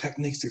alternative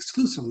techniques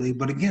exclusively,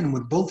 but again,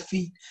 with both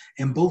feet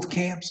in both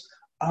camps,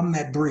 I'm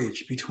that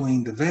bridge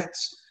between the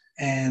vets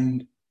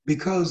and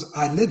because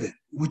I live it,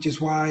 which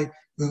is why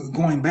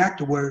going back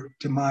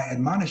to my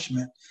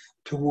admonishment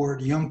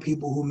toward young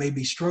people who may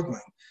be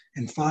struggling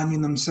and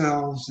finding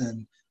themselves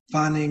and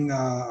finding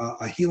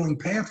a healing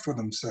path for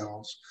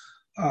themselves,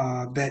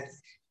 that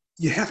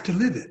you have to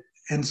live it.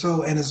 And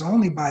it's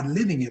only by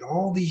living it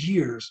all these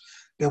years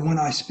that when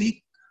I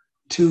speak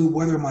to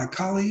whether my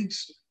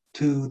colleagues,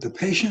 to the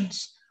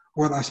patients,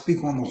 whether I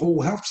speak on the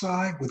whole health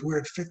side with where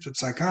it fits with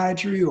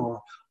psychiatry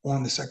or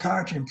on the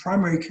psychiatry and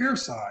primary care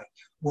side,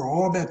 where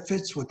all that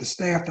fits with the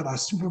staff that I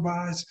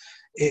supervise,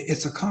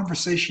 it's a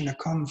conversation that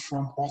comes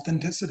from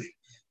authenticity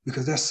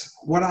because that's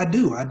what I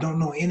do. I don't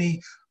know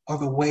any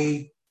other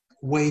way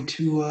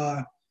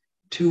to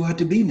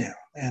be now,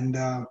 and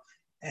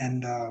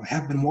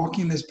have been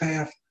walking this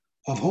path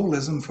of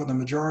holism for the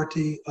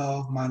majority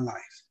of my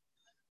life.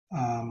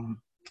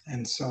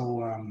 And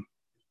so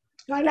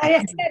Well, I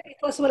said it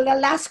was the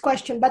last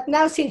question, but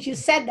now since you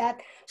said that,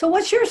 so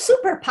what's your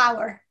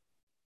superpower?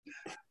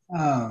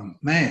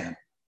 Man,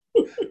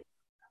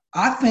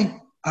 I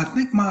think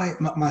my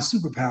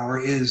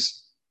superpower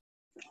is,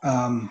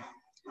 and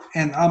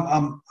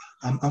I'm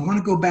going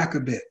to go back a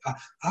bit.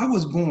 I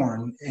was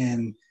born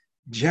in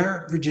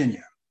Jarrett,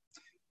 Virginia,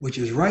 which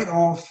is right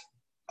off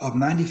of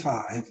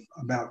 95,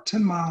 about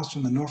 10 miles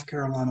from the North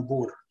Carolina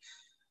border,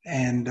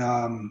 and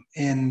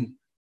in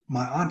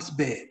my aunt's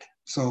bed.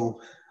 So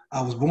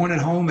I was born at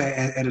home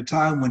at a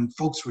time when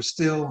folks were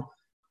still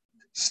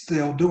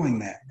doing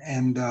that,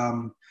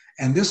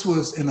 and this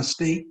was in a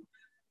state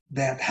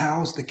that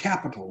housed the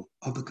capital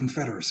of the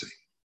Confederacy.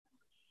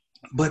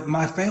 But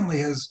my family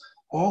has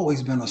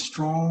always been a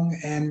strong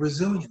and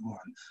resilient one.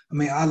 I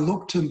mean, I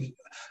look to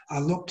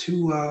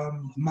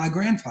my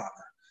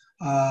grandfather,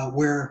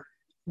 where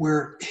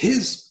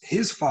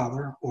his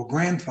father or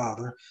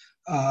grandfather,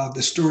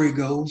 the story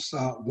goes,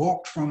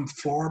 walked from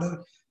Florida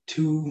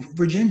to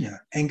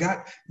Virginia and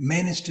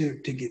managed to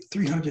get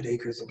 300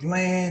 acres of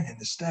land and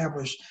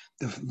establish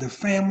the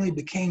family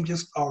became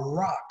just a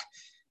rock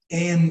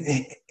in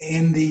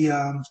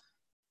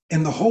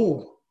the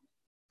whole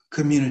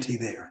community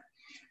there.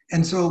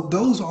 And so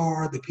those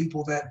are the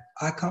people that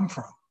I come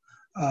from.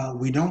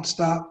 We don't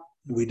stop.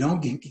 We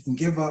don't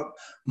give up.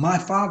 My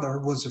father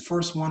was the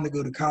first one to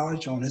go to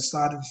college on his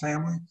side of the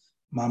family.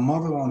 My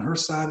mother on her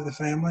side of the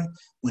family.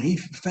 When he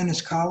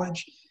finished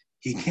college,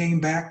 he came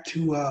back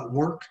to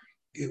work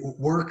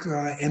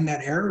in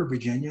that area of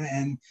Virginia,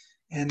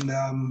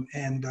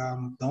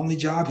 the only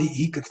job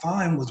he could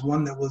find was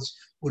one that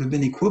would have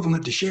been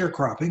equivalent to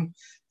sharecropping.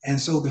 And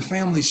so the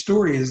family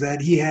story is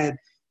that he had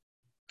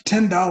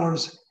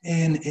 $10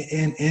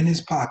 in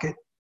his pocket,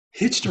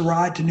 hitched a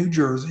ride to New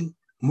Jersey,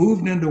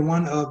 moved into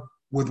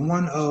with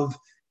one of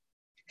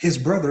his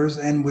brothers,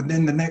 and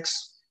within the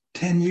next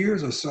 10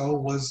 years or so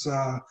was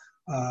a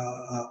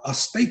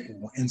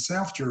staple in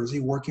South Jersey,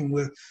 working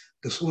with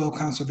the Soil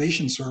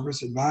Conservation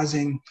Service,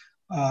 advising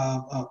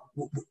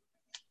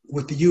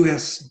with the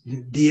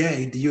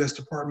USDA, the U.S.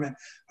 Department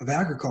of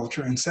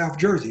Agriculture in South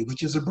Jersey,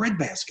 which is a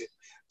breadbasket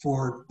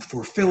for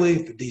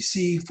Philly, for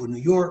D.C., for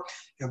New York,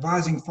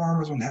 advising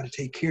farmers on how to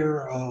take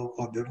care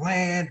of their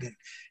land and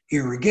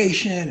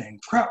irrigation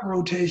and crop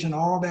rotation,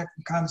 all that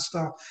kind of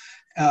stuff.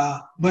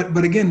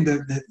 But again,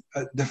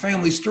 the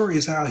family story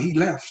is how he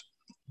left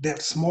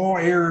that small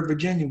area of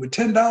Virginia with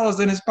 $10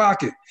 in his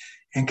pocket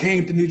and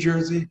came to New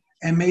Jersey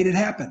and made it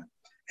happen.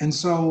 And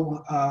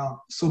so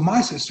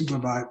my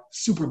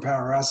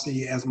superpower I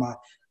see as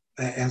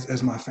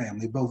my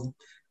family, both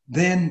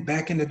then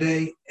back in the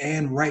day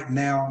and right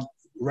now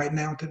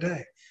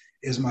today,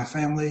 is my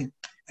family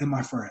and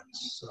my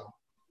friends. So,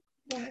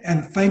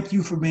 and thank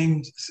you for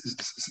being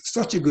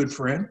such a good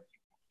friend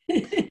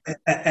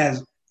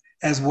as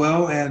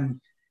well, and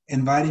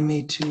inviting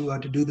me to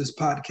do this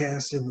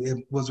podcast.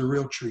 It was a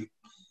real treat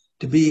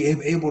to be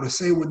able to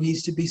say what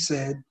needs to be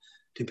said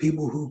to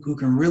people who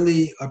can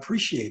really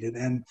appreciate it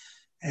and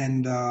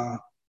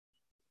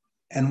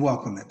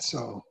welcome it.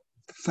 So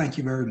thank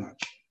you very much.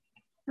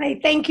 I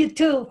thank you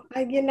too.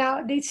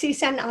 This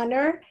is an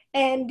honor,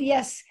 and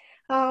yes,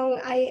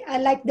 I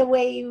like the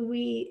way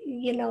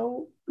we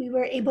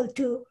were able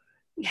to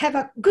have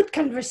a good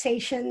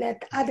conversation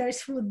that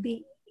others would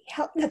be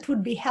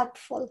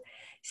helpful.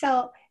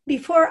 So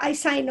before I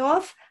sign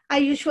off, I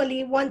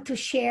usually want to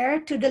share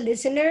to the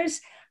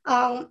listeners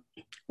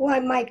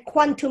my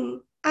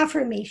quantum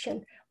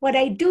affirmation. What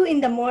I do in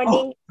the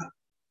morning. Oh.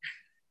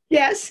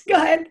 Yes, go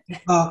ahead.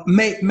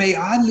 May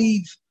I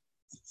leave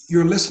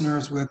your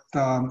listeners with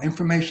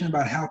information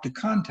about how to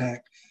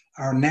contact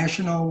our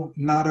National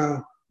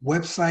NADA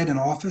website and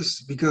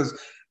office, because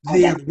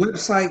the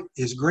website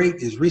is great,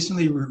 is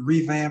recently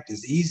revamped,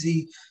 is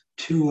easy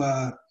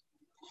to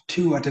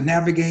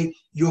navigate.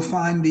 You'll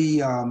find the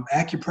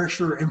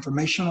acupressure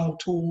informational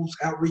tools,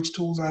 outreach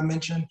tools I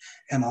mentioned,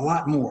 and a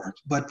lot more.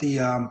 But the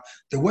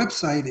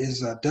website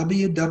is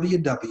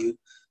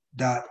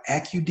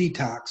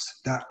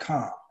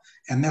www.acudetox.com,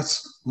 and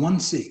that's one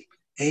C,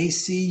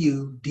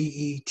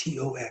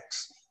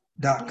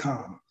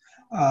 ACUDETOX.com.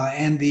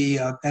 And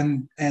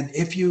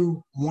if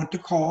you want to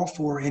call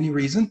for any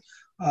reason,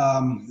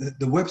 the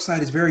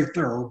website is very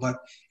thorough. But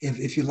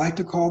if you'd like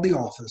to call the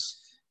office,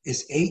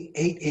 it's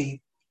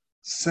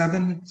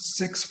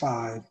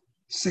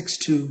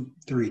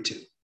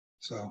 888-765-6232.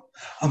 So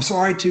I'm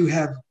sorry to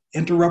have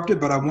interrupted,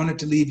 but I wanted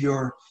to leave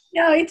your...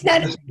 No, it's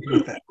not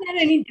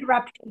an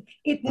interruption.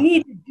 It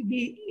needed to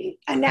be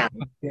announced.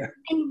 Yeah.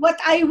 And what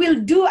I will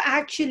do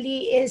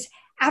actually is,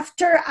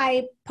 after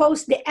I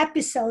post the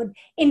episode,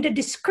 in the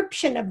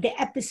description of the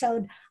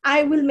episode,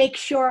 I will make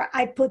sure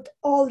I put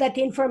all that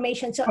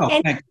information. So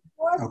that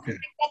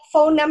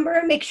phone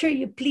number, make sure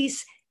you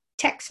please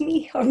text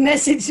me or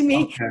message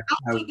me.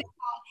 Okay.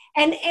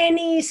 And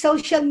any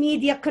social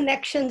media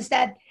connections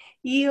that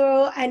you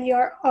and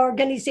your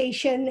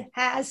organization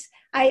has,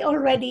 I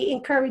already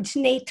encourage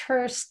Nate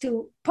Hurst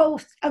to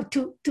post,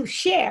 to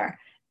share.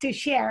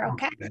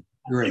 Okay.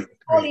 Great.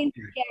 Sharing.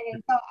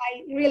 So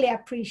I really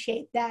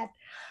appreciate that,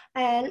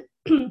 and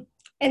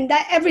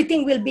that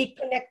everything will be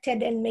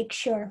connected and make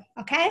sure.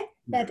 Okay.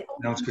 That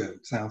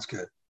sounds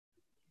good.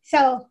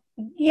 So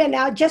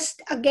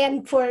just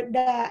again for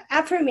the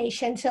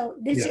affirmation. So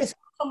this is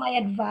my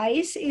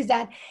advice is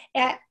that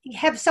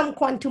have some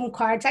quantum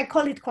cards. I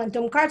call it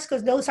quantum cards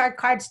because those are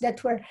cards that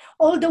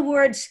all the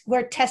words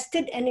were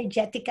tested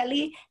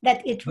energetically,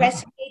 that it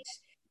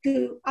resonates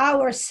to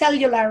our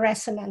cellular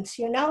resonance,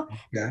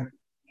 Okay.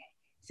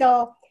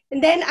 So,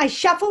 and then I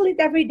shuffle it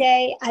every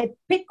day. I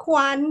pick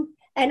one,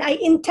 and I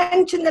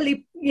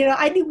intentionally,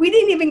 we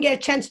didn't even get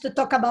a chance to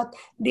talk about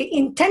the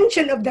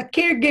intention of the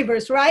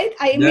caregivers, right?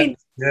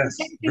 Yes,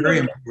 very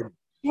important.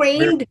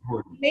 Trained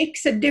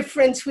makes a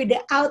difference with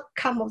the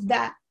outcome of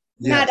that.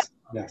 Yes.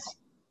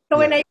 So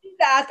when I do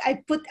that,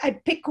 I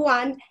pick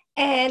one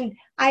and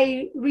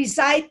I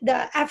recite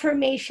the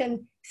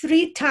affirmation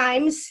 3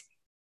 times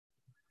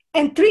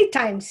and 3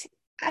 times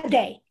a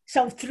day.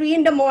 So 3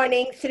 in the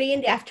morning, 3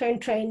 in the afternoon,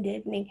 3 in the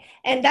evening.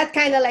 And that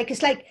kind of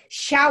it's like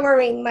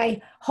showering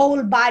my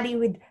whole body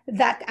with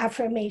that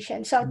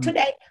affirmation. So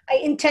today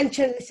I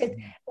intentionally said,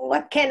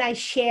 what can I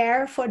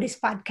share for this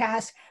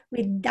podcast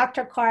with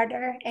Dr.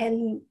 Carter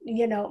and,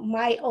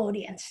 my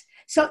audience?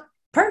 So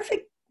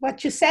perfect.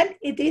 What you said,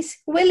 it is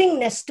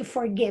willingness to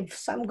forgive.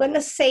 So I'm going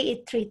to say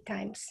it 3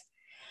 times.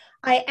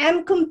 I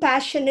am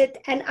compassionate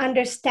and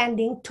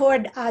understanding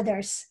toward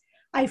others.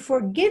 I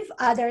forgive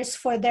others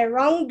for their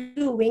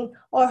wrongdoing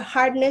or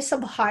hardness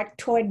of heart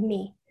toward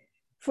me.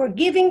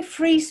 Forgiving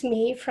frees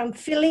me from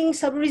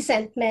feelings of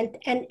resentment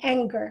and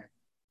anger.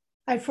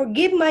 I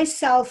forgive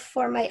myself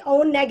for my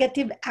own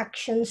negative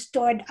actions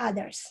toward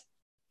others.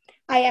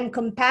 I am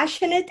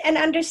compassionate and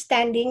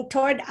understanding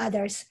toward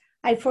others.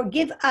 I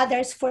forgive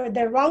others for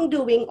their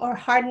wrongdoing or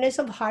hardness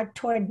of heart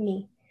toward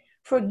me.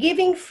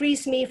 Forgiving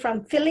frees me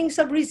from feelings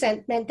of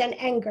resentment and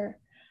anger.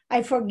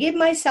 I forgive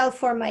myself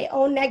for my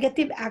own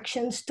negative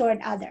actions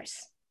toward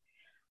others.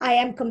 I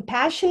am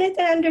compassionate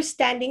and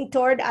understanding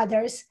toward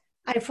others.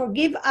 I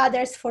forgive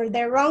others for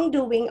their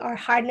wrongdoing or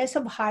hardness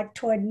of heart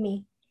toward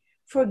me.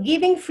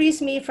 Forgiving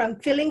frees me from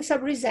feelings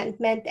of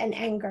resentment and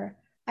anger.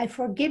 I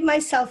forgive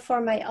myself for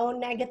my own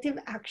negative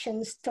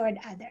actions toward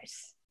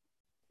others.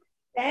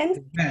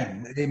 Then,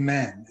 Amen.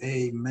 Amen.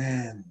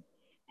 Amen.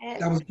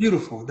 and That was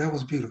beautiful. That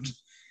was beautiful.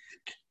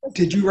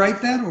 Did you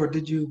write that or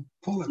did you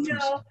pull it from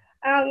no,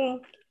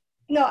 something?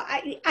 no,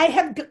 I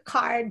have the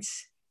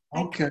cards.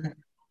 Okay.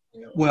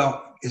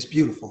 Well, it's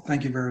beautiful.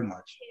 Thank you very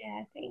much.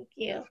 Yeah, thank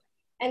you.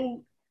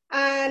 And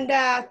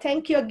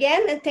thank you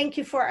again, and thank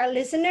you for our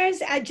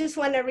listeners. I just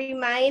want to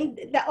remind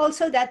that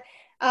also that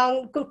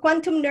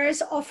Quantum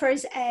Nurse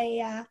offers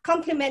a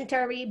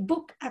complimentary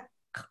book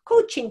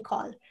coaching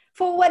call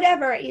for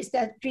whatever is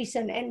that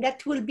reason, and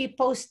that will be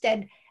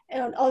posted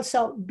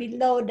also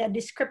below the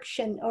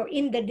description or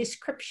in the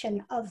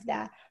description of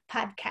the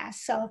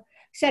podcast. So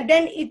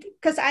then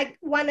because I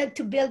wanted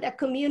to build a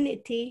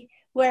community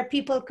where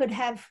people could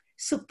have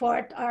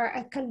support or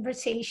a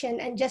conversation.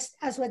 And just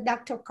as what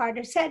Dr.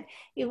 Carter said,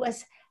 it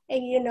was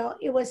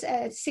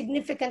a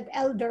significant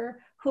elder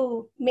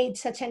who made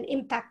such an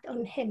impact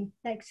on him,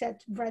 like said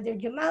Brother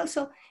Jamal.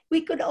 So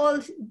we could all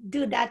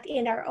do that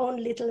in our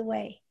own little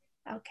way.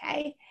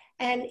 Okay.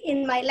 And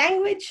in my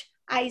language,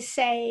 I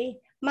say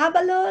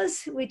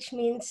mabalos, which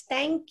means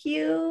thank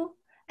you,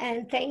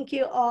 and thank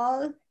you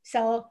all.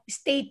 So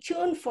stay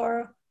tuned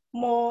for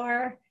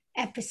more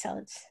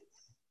episodes.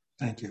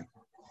 Thank you.